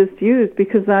you just used,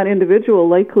 because that individual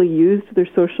likely used their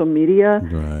social media,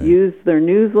 used their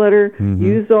newsletter,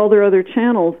 used all their other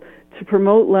channels to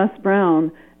promote Les Brown.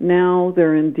 Now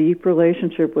they're in deep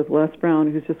relationship with Les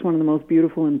Brown, who's just one of the most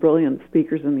beautiful and brilliant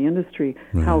speakers in the industry.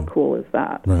 How cool is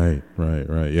that? Right.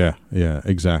 Yeah,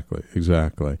 exactly.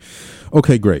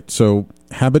 Okay, great. So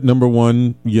habit number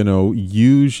 1,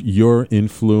 use your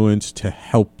influence to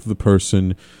help the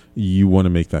person you want to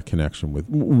make that connection with.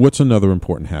 What's another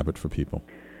important habit for people?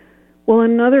 Well,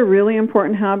 another really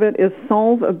important habit is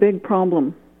solve a big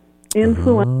problem.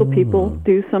 Influential people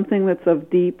do something that's of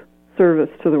deep service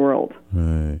to the world.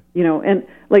 Right. And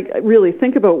really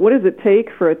think about, what does it take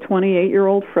for a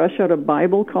 28-year-old fresh out of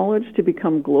Bible college to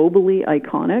become globally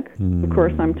iconic? Of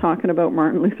course, I'm talking about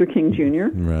Martin Luther King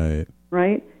Jr.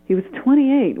 Right? He was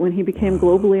 28 when he became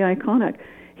globally iconic.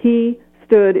 He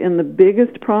stood in the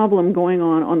biggest problem going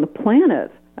on the planet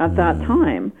at that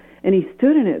time, and he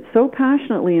stood in it so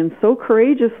passionately and so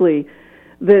courageously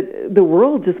that the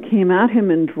world just came at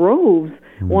him in droves,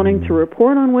 wanting to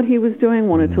report on what he was doing,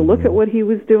 wanted to look at what he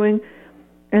was doing,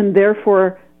 and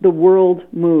therefore the world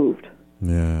moved.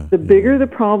 The bigger the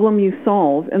problem you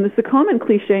solve, and this is a common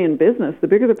cliche in business, the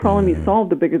bigger the problem you solve,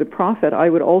 the bigger the profit. I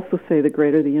would also say the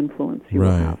greater the influence you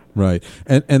will have. Right.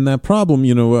 And that problem,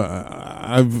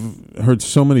 I've heard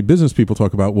so many business people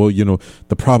talk about,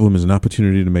 the problem is an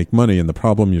opportunity to make money, and the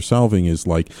problem you're solving is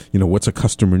what's a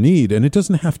customer need? And it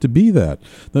doesn't have to be that.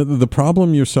 The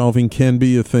problem you're solving can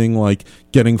be a thing like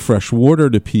getting fresh water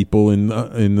to people in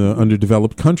the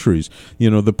underdeveloped countries.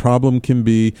 The problem can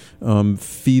be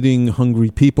feeding hungry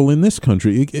people in this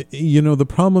country. The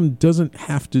problem doesn't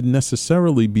have to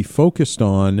necessarily be focused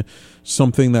on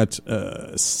something that's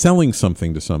selling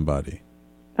something to somebody.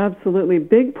 Absolutely.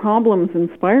 Big problems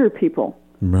inspire people.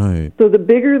 Right. So the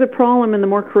bigger the problem and the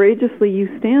more courageously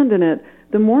you stand in it,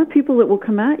 the more people that will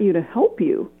come at you to help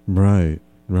you. Right.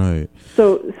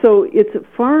 So it's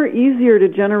far easier to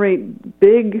generate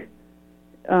big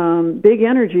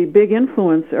energy, big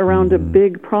influence around a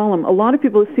big problem. A lot of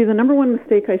people see, the number one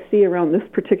mistake I see around this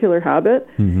particular habit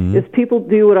is people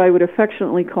do what I would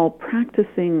affectionately call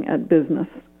practicing at business.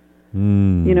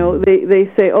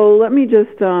 They say, let me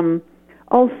just,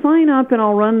 I'll sign up and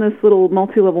I'll run this little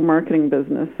multi-level marketing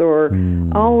business, or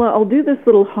I'll do this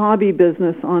little hobby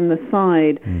business on the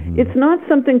side. It's not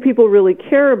something people really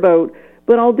care about,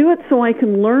 but I'll do it so I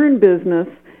can learn business,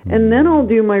 and then I'll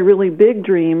do my really big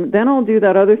dream. Then I'll do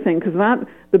that other thing, because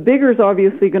the bigger is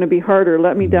obviously going to be harder.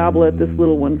 Let me dabble at this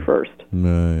little one first.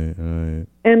 Right.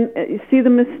 And see, the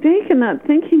mistake in that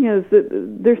thinking is that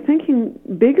they're thinking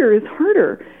bigger is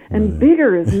harder, and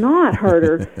bigger is not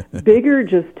harder. Bigger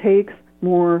just takes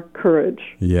more courage.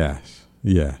 Yes.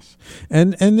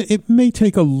 And it may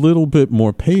take a little bit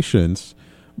more patience,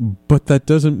 but that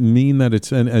doesn't mean that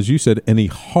it's, and as you said, any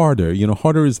harder.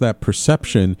 Harder is that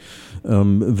perception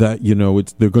that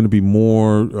there are going to be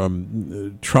more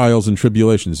trials and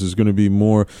tribulations. There's going to be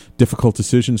more difficult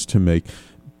decisions to make.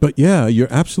 But yeah,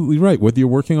 you're absolutely right. Whether you're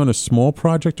working on a small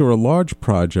project or a large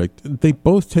project, they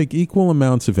both take equal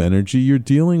amounts of energy. You're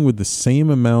dealing with the same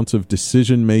amount of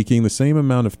decision making, the same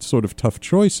amount of sort of tough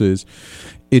choices.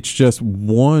 It's just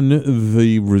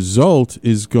the result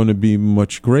is going to be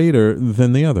much greater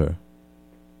than the other.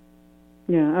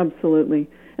 Yeah, absolutely.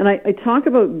 And I talk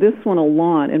about this one a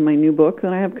lot in my new book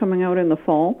that I have coming out in the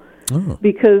fall.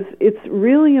 Because it's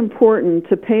really important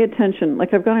to pay attention.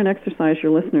 Like, I've got an exercise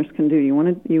your listeners can do. You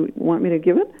want me to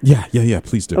give it? Yeah,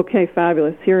 please do. Okay,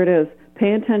 fabulous. Here it is.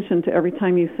 Pay attention to every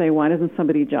time you say, why doesn't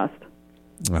somebody just?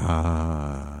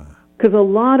 Because a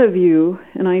lot of you,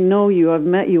 and I know you, I've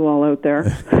met you all out there,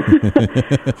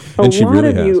 a lot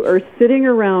of you are sitting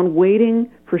around waiting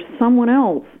for someone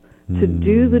else to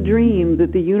do the dream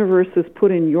that the universe has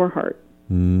put in your heart.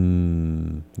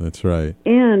 That's right.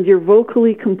 And you're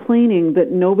vocally complaining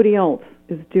that nobody else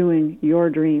is doing your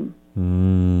dream.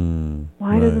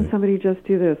 Why doesn't somebody just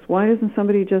do this? Why doesn't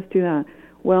somebody just do that?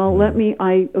 Well,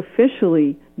 I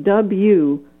officially dub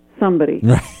you somebody.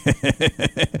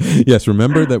 Yes,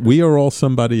 remember that we are all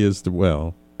somebody as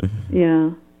well.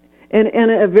 Yeah.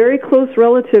 And a very close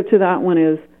relative to that one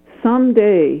is,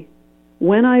 someday,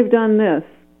 when I've done this,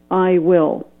 I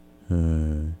will.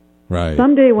 Right.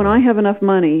 Someday when I have enough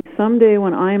money, someday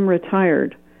when I'm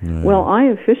retired, well, I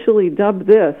officially dubbed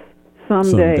this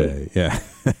someday. Yeah.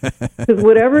 Because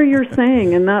whatever you're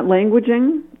saying in that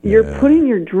languaging, you're putting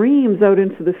your dreams out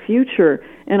into the future.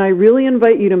 And I really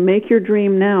invite you to make your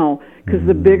dream now, because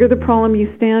the bigger the problem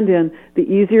you stand in, the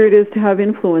easier it is to have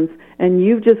influence. And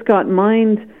you've just got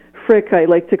mind frick, I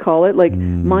like to call it, like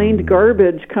mind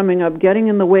garbage coming up, getting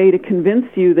in the way to convince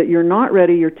you that you're not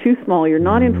ready, you're too small, you're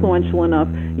not influential enough,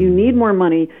 you need more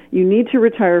money, you need to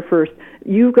retire first.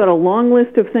 You've got a long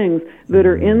list of things that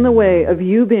are in the way of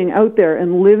you being out there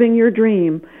and living your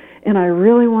dream. And I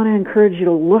really want to encourage you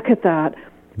to look at that,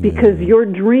 because your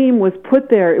dream was put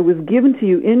there. It was given to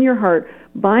you in your heart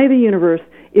by the universe.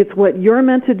 It's what you're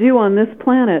meant to do on this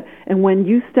planet. And when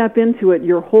you step into it,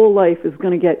 your whole life is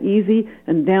going to get easy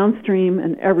and downstream,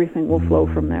 and everything will flow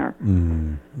from there.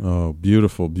 Oh,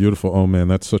 beautiful, beautiful. Oh, man,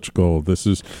 that's such gold.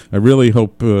 I really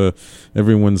hope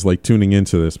everyone's like tuning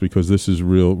into this, because this is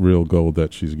real gold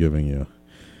that she's giving you.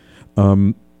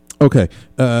 Okay,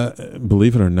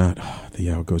 believe it or not, the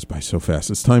hour goes by so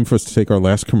fast. It's time for us to take our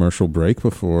last commercial break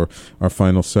before our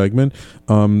final segment.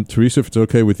 Teresa, if it's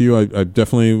okay with you, I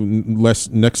definitely,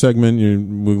 next segment,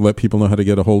 we'll let people know how to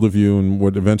get a hold of you and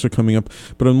what events are coming up.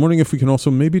 But I'm wondering if we can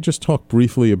also maybe just talk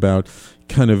briefly about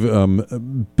kind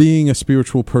of being a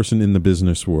spiritual person in the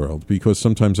business world, because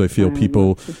sometimes I feel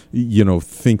people,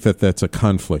 think that that's a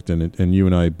conflict, and you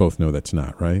and I both know that's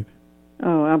not, right?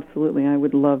 Oh, absolutely. I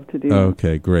would love to do that.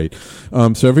 Okay, great.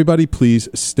 So everybody, please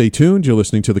stay tuned. You're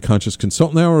listening to the Conscious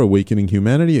Consultant Hour, Awakening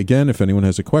Humanity. Again, if anyone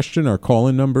has a question, our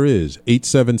call-in number is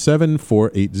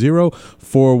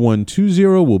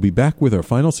 877-480-4120. We'll be back with our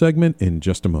final segment in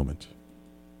just a moment.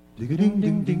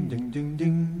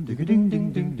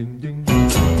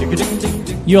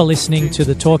 You're listening to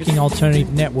the Talking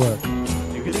Alternative Network.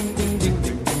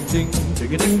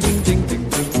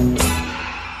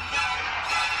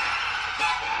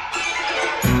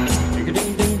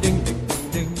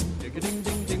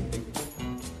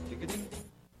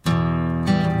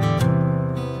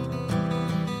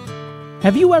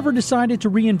 Have you ever decided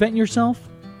to reinvent yourself?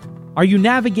 Are you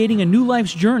navigating a new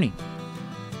life's journey?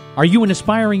 Are you an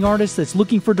aspiring artist that's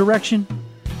looking for direction?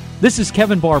 This is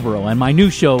Kevin Barbaro, and my new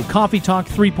show, Coffee Talk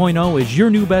 3.0, is your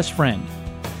new best friend.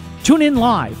 Tune in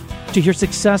live to hear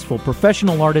successful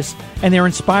professional artists and their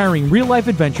inspiring real-life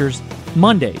adventures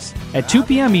Mondays at 2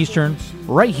 p.m. Eastern,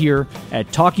 right here at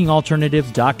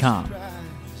TalkingAlternative.com.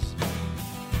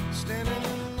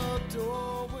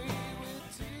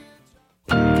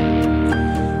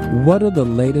 What are the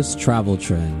latest travel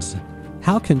trends?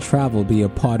 How can travel be a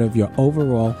part of your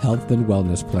overall health and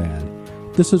wellness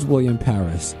plan? This is William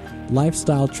Paris,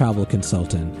 lifestyle travel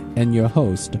consultant, and your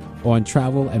host on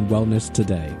Travel and Wellness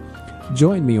Today.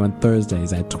 Join me on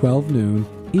Thursdays at 12 noon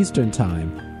Eastern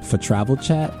Time for travel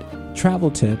chat, travel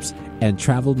tips, and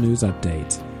travel news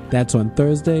updates. That's on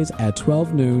Thursdays at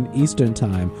 12 noon Eastern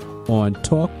Time on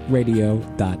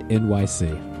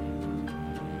talkradio.nyc.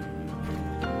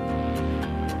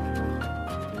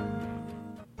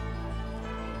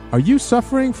 Are you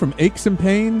suffering from aches and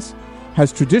pains?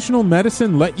 Has traditional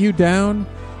medicine let you down?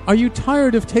 Are you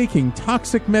tired of taking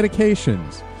toxic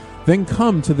medications? Then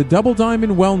come to the Double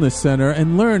Diamond Wellness Center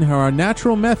and learn how our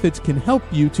natural methods can help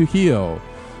you to heal.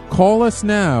 Call us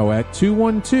now at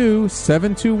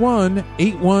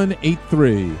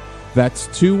 212-721-8183. That's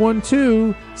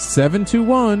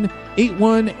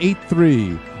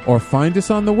 212-721-8183. Or find us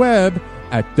on the web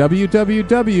at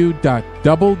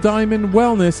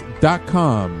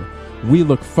www.doublediamondwellness.com. We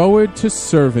look forward to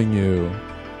serving you.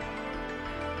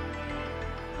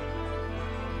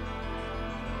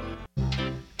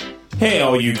 Hey,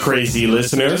 all you crazy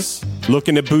listeners.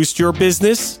 Looking to boost your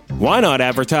business? Why not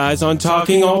advertise on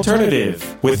Talking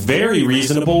Alternative with very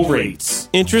reasonable rates?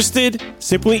 Interested?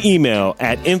 Simply email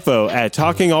at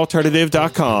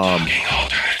info@talkingalternative.com. Talking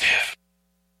Alternative.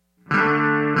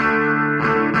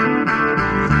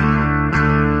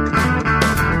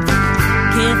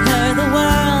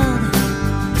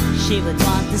 She would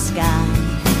want the sky.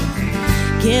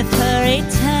 Give her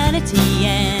eternity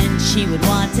and she would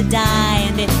want to die.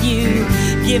 And if you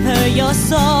give her your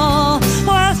soul,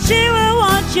 well, she will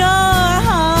want your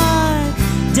heart.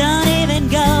 Don't even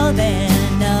go there,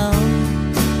 no.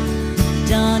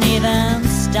 Don't even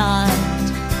start.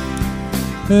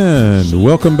 And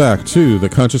welcome back to the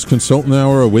Conscious Consultant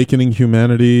Hour, Awakening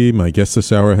Humanity. My guest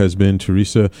this hour has been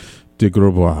Teresa de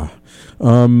Grosbois.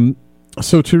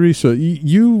 So, Teresa,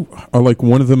 you are like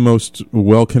one of the most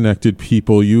well-connected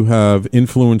people. You have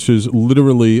influences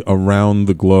literally around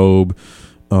the globe.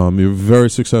 You're a very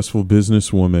successful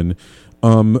businesswoman,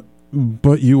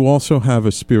 but you also have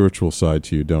a spiritual side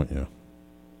to you, don't you?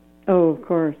 Oh, of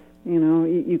course. You know,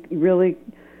 you really,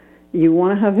 you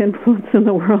want to have influence in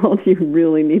the world, you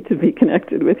really need to be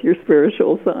connected with your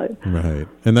spiritual side. Right.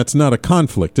 And that's not a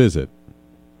conflict, is it?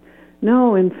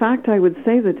 No, in fact, I would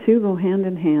say the two go hand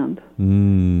in hand.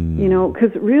 You know,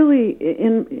 because really,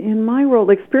 in my world,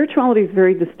 like spirituality is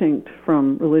very distinct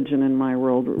from religion in my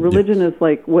world. Religion is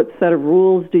like, what set of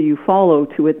rules do you follow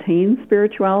to attain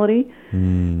spirituality?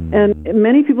 And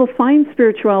many people find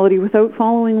spirituality without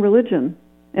following religion,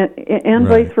 and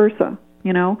vice versa,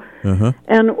 you know?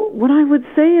 And what I would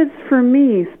say is, for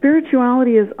me,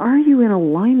 spirituality is, are you in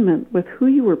alignment with who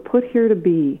you were put here to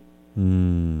be?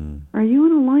 Are you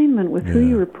in alignment with who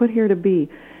you were put here to be?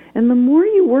 And the more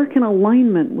you work in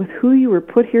alignment with who you were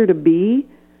put here to be,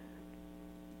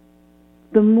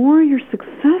 the more you're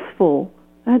successful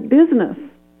at business.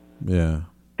 Yeah.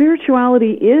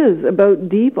 Spirituality is about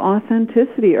deep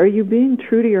authenticity. Are you being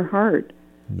true to your heart?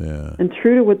 Yeah. And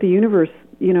true to what the universe,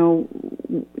 you know,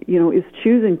 is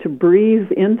choosing to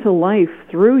breathe into life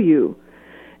through you.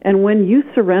 And when you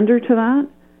surrender to that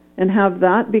and have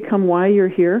that become why you're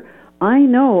here, I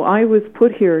know I was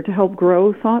put here to help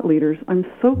grow thought leaders. I'm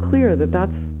so clear that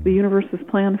that's the universe's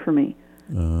plan for me.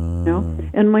 You know?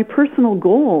 And my personal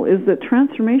goal is that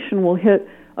transformation will hit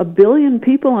 1 billion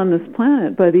people on this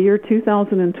planet by the year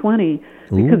 2020,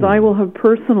 because I will have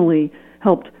personally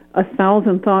helped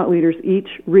 1,000 thought leaders each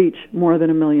reach more than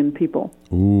 1 million people.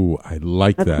 Ooh, I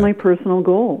like that. That's my personal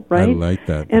goal, right? I like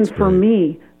that. And That's for great.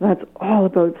 me, that's all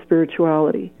about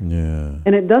spirituality. Yeah.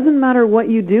 And it doesn't matter what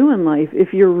you do in life,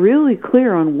 if you're really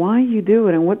clear on why you do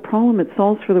it and what problem it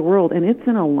solves for the world, and it's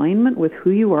in alignment with who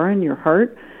you are in your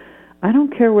heart. I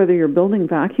don't care whether you're building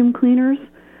vacuum cleaners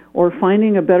or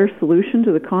finding a better solution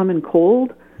to the common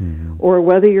cold, or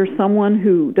whether you're someone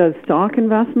who does stock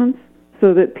investments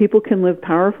so that people can live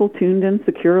powerful, tuned in,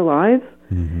 secure lives.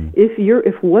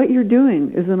 If what you're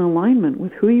doing is in alignment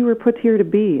with who you were put here to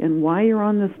be and why you're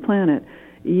on this planet,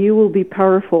 you will be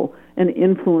powerful, and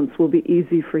influence will be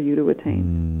easy for you to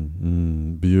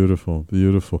attain. Beautiful,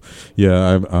 beautiful.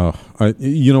 Yeah,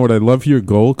 you know what? I love your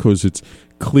goal because it's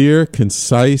clear,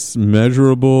 concise,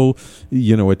 measurable,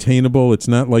 you know, attainable. It's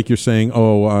not like you're saying,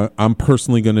 I'm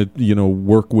personally going to,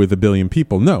 work with 1 billion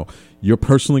people. No, you're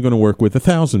personally going to work with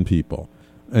 1,000 people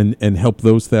and help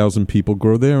those 1,000 people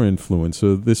grow their influence.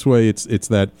 So this way it's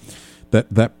that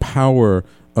power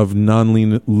of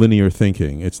non-linear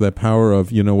thinking. It's that power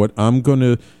of, you know what, I'm going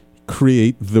to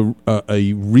create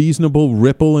a reasonable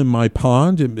ripple in my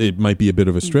pond. It might be a bit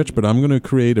of a stretch, but I'm going to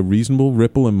create a reasonable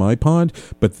ripple in my pond,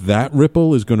 but that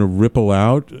ripple is going to ripple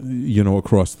out,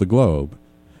 across the globe.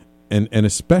 And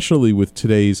especially with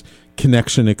today's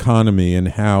connection economy and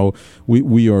how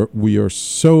we are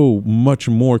so much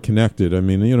more connected. I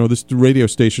mean, this radio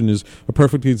station is a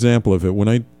perfect example of it. When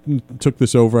I took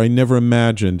this over, I never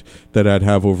imagined that I'd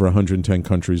have over 110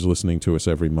 countries listening to us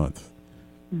every month.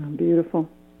 Oh, beautiful.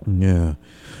 Yeah.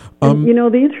 And,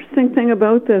 the interesting thing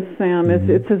about this, Sam, is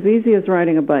it's as easy as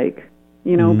riding a bike.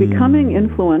 Becoming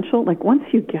influential, like once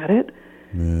you get it,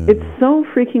 it's so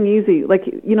freaking easy. Like,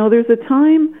 there's a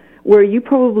time where you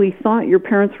probably thought your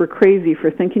parents were crazy for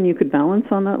thinking you could balance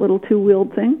on that little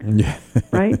two-wheeled thing,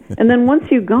 right? And then once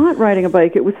you got riding a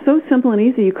bike, it was so simple and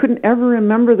easy, you couldn't ever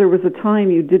remember there was a time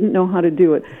you didn't know how to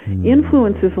do it.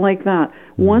 Influence is like that.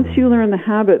 Once you learn the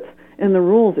habits and the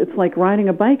rules, it's like riding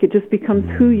a bike. It just becomes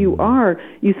who you are.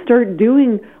 You start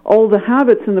doing all the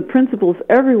habits and the principles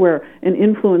everywhere, and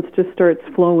influence just starts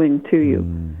flowing to you.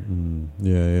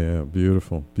 Yeah.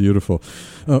 Beautiful, beautiful.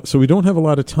 So we don't have a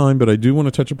lot of time, but I do want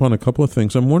to touch upon a couple of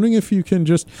things. I'm wondering if you can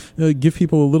just give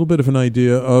people a little bit of an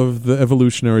idea of the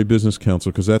Evolutionary Business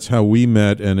Council, because that's how we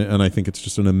met, and I think it's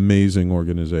just an amazing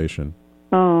organization.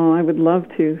 Oh, I would love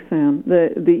to, Sam.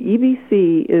 The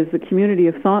EBC is a community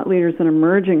of thought leaders and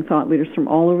emerging thought leaders from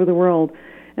all over the world.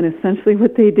 And essentially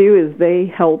what they do is they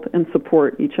help and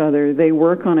support each other. They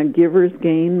work on a giver's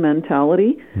gain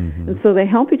mentality. And so they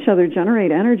help each other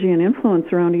generate energy and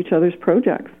influence around each other's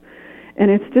projects.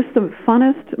 And it's just the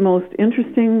funnest, most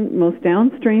interesting, most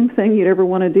downstream thing you'd ever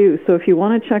want to do. So if you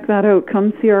want to check that out,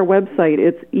 come see our website.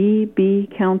 It's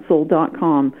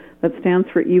ebcouncil.com. That stands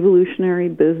for Evolutionary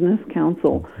Business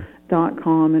Council.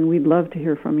 bookcamp.com, and we'd love to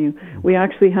hear from you. We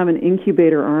actually have an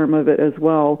incubator arm of it as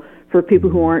well for people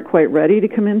who aren't quite ready to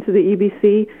come into the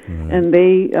EBC, and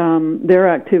their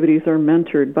activities are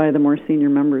mentored by the more senior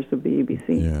members of the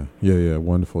EBC. Yeah,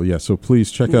 wonderful. Yeah, so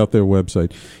please check out their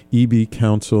website,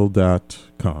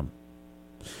 ebcouncil.com.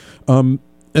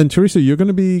 And Teresa, you're going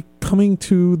to be coming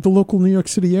to the local New York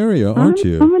City area, aren't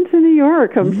you? I'm coming to New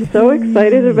York. I'm so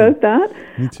excited about that.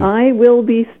 Me too. I will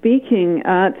be speaking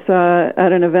at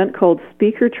an event called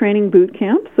Speaker Training Boot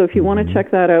Camp. So if you want to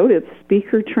check that out, it's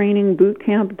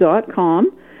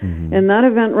speakertrainingbootcamp.com. And that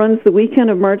event runs the weekend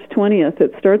of March 20th.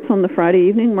 It starts on the Friday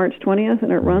evening, March 20th,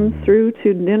 and it runs through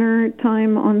to dinner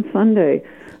time on Sunday.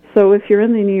 So if you're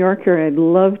in the New York area, I'd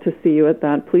love to see you at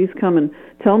that. Please come and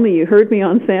tell me you heard me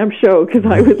on Sam's show, because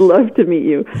I would love to meet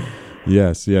you.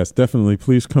 Yes, definitely.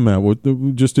 Please come out.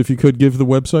 Just if you could give the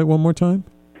website one more time.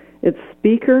 It's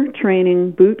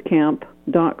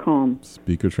speakertrainingbootcamp.com.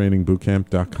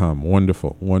 Speakertrainingbootcamp.com.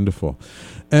 Wonderful.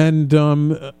 And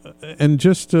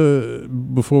just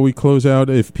before we close out,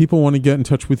 if people want to get in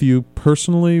touch with you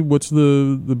personally, what's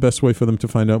the best way for them to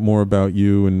find out more about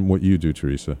you and what you do,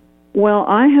 Teresa? Well,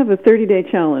 I have a 30-day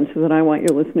challenge that I want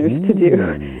your listeners to do,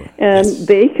 and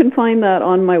they can find that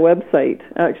on my website.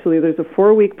 Actually, there's a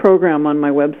 4-week program on my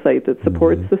website that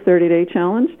supports the 30-day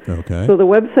challenge. Okay. So the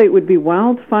website would be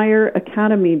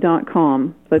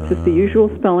wildfireacademy.com. That's just the usual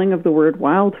spelling of the word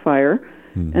wildfire,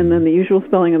 and then the usual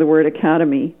spelling of the word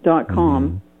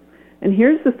academy.com. And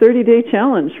here's the 30-day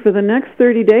challenge. For the next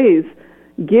 30 days,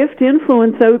 gift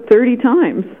influence out 30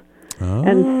 times.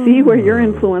 And see where your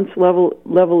influence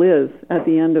level is at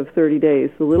the end of 30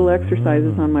 days. The little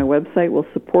exercises on my website will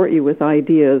support you with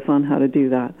ideas on how to do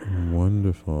that.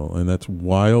 Wonderful. And that's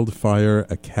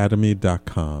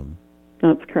wildfireacademy.com.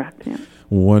 That's correct, yeah.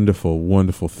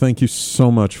 Wonderful. Thank you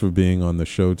so much for being on the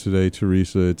show today,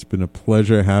 Teresa. It's been a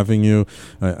pleasure having you.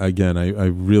 I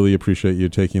really appreciate you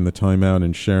taking the time out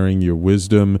and sharing your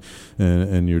wisdom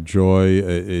and your joy.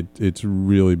 It's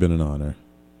really been an honor.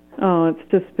 Oh, it's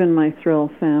just been my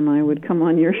thrill, Sam. I would come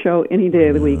on your show any day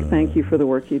of the week. Thank you for the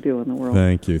work you do in the world.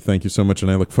 Thank you so much, and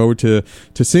I look forward to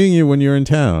seeing you when you're in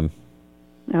town.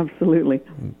 Absolutely.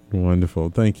 Wonderful.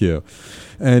 Thank you.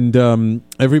 And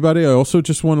everybody, I also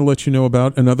just want to let you know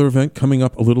about another event coming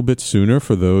up a little bit sooner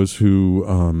for those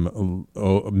who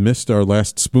missed our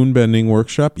last spoon bending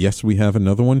workshop. Yes, we have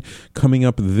another one coming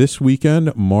up this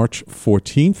weekend, March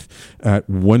 14th at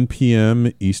 1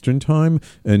 p.m. Eastern Time.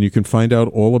 And you can find out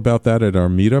all about that at our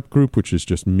meetup group, which is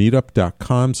just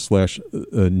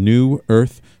meetup.com/New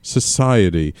Earth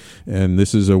Society. And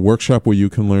this is a workshop where you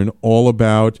can learn all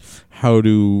about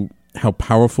how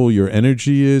powerful your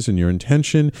energy is and your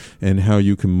intention, and how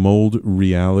you can mold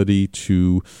reality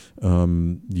to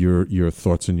your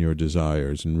thoughts and your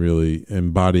desires, and really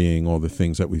embodying all the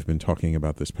things that we've been talking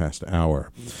about this past hour.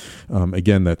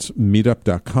 Again, that's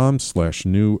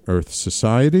meetup.com/New Earth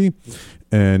Society.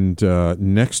 And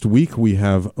next week we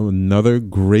have another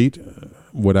great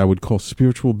what I would call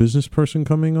spiritual business person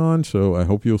coming on, so I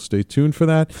hope you'll stay tuned for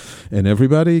that. And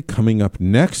everybody, coming up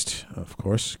next, of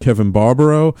course, Kevin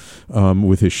Barbaro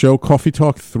with his show Coffee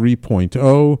Talk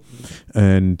 3.0,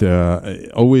 and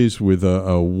always with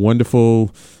a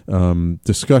wonderful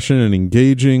discussion and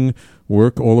engaging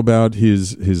work all about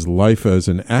his life as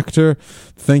an actor.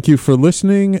 Thank you for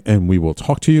listening, and we will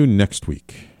talk to you next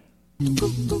week.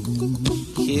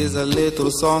 Here's a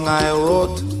little song I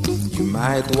wrote. You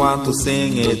might want to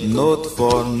sing it note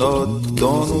for note.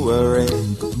 Don't worry,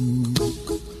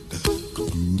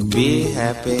 be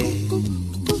happy.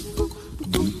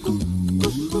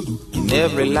 In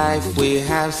every life we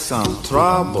have some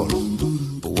trouble,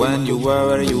 but when you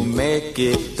worry you make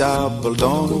it double.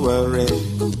 Don't worry,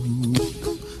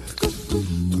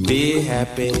 be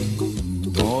happy.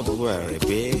 Don't worry,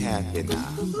 be happy now.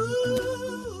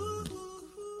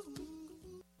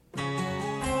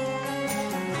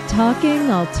 Talking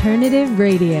Alternative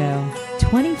Radio,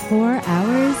 24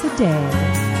 hours a day.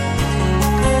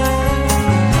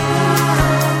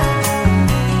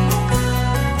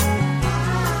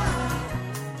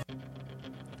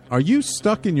 Are you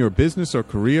stuck in your business or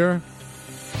career?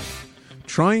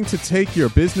 Trying to take your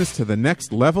business to the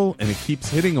next level and it keeps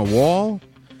hitting a wall?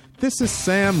 This is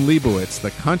Sam Leibowitz,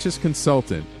 the Conscious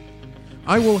Consultant.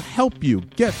 I will help you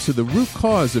get to the root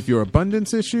cause of your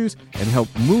abundance issues and help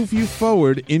move you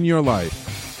forward in your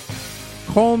life.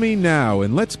 Call me now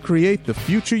and let's create the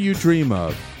future you dream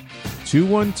of.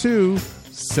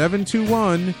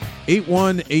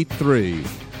 212-721-8183.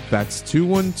 That's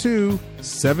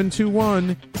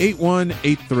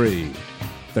 212-721-8183.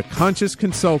 The Conscious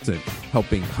Consultant,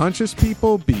 helping conscious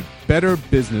people be better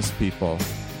business people.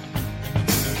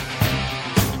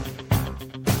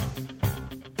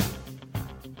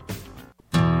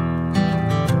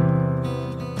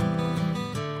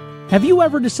 Have you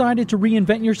ever decided to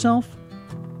reinvent yourself?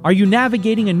 Are you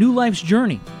navigating a new life's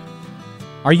journey?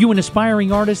 Are you an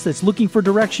aspiring artist that's looking for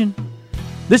direction?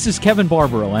 This is Kevin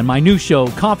Barbaro, and my new show,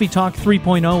 Coffee Talk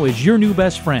 3.0, is your new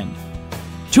best friend.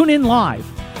 Tune in live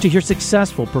to hear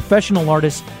successful professional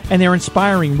artists and their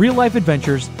inspiring real-life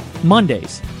adventures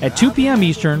Mondays at 2 p.m.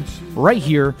 Eastern, right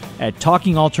here at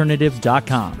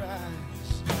TalkingAlternative.com.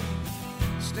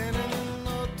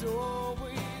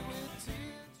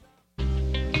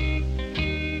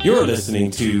 You're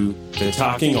listening to the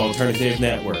Talking Alternative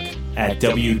Network at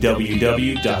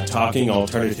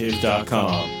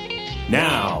www.talkingalternative.com.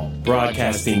 Now,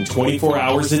 broadcasting 24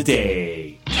 hours a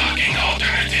day. Talking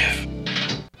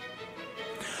Alternative.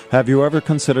 Have you ever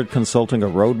considered consulting a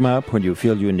roadmap when you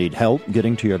feel you need help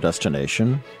getting to your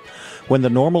destination? When the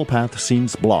normal path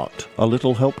seems blocked, a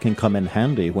little help can come in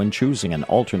handy when choosing an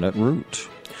alternate route.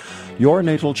 Your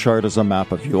natal chart is a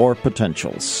map of your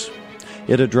potentials.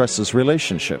 It addresses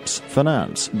relationships,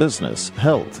 finance, business,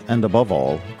 health, and above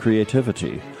all,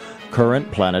 creativity.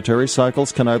 Current planetary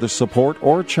cycles can either support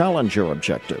or challenge your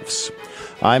objectives.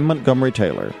 I'm Montgomery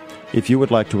Taylor. If you would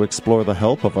like to explore the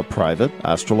help of a private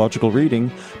astrological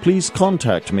reading, please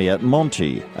contact me at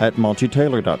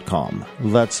monty@montytaylor.com.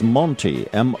 That's Monty,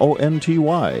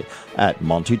 M-O-N-T-Y, at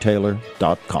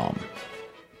montytaylor.com.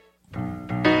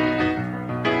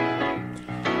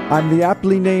 I'm the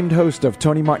aptly named host of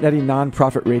Tony Martignetti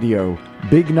Nonprofit Radio,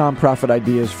 big nonprofit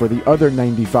ideas for the other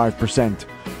 95%.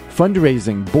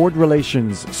 Fundraising, board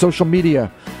relations, social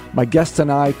media. My guests and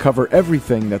I cover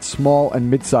everything that small and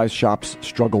mid-sized shops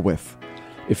struggle with.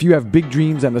 If you have big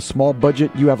dreams and a small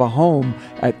budget, you have a home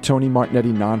at Tony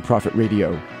Martignetti Nonprofit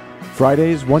Radio.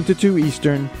 Fridays 1 to 2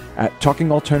 Eastern at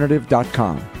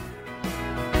TalkingAlternative.com.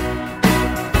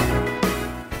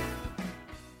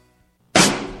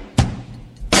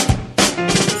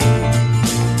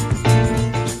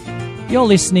 You're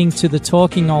listening to the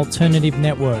Talking Alternative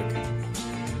Network.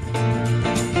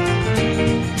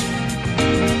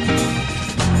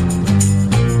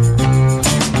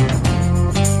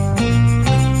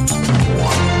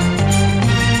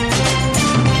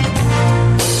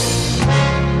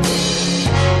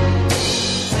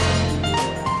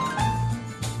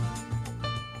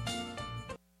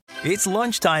 It's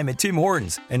lunchtime at Tim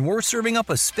Hortons, and we're serving up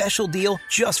a special deal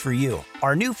just for you.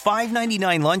 Our new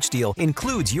 $5.99 lunch deal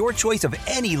includes your choice of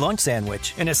any lunch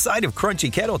sandwich and a side of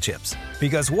crunchy kettle chips.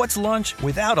 Because what's lunch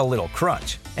without a little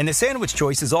crunch? And the sandwich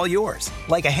choice is all yours,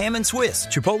 like a ham and Swiss,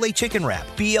 Chipotle chicken wrap,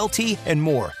 BLT, and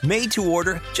more, made to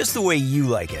order just the way you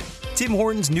like it. Tim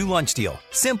Hortons' new lunch deal.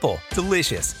 Simple,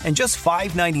 delicious, and just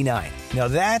 $5.99. Now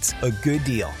that's a good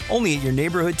deal. Only at your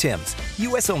neighborhood Tim's.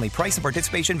 U.S. only. Price and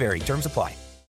participation vary. Terms apply.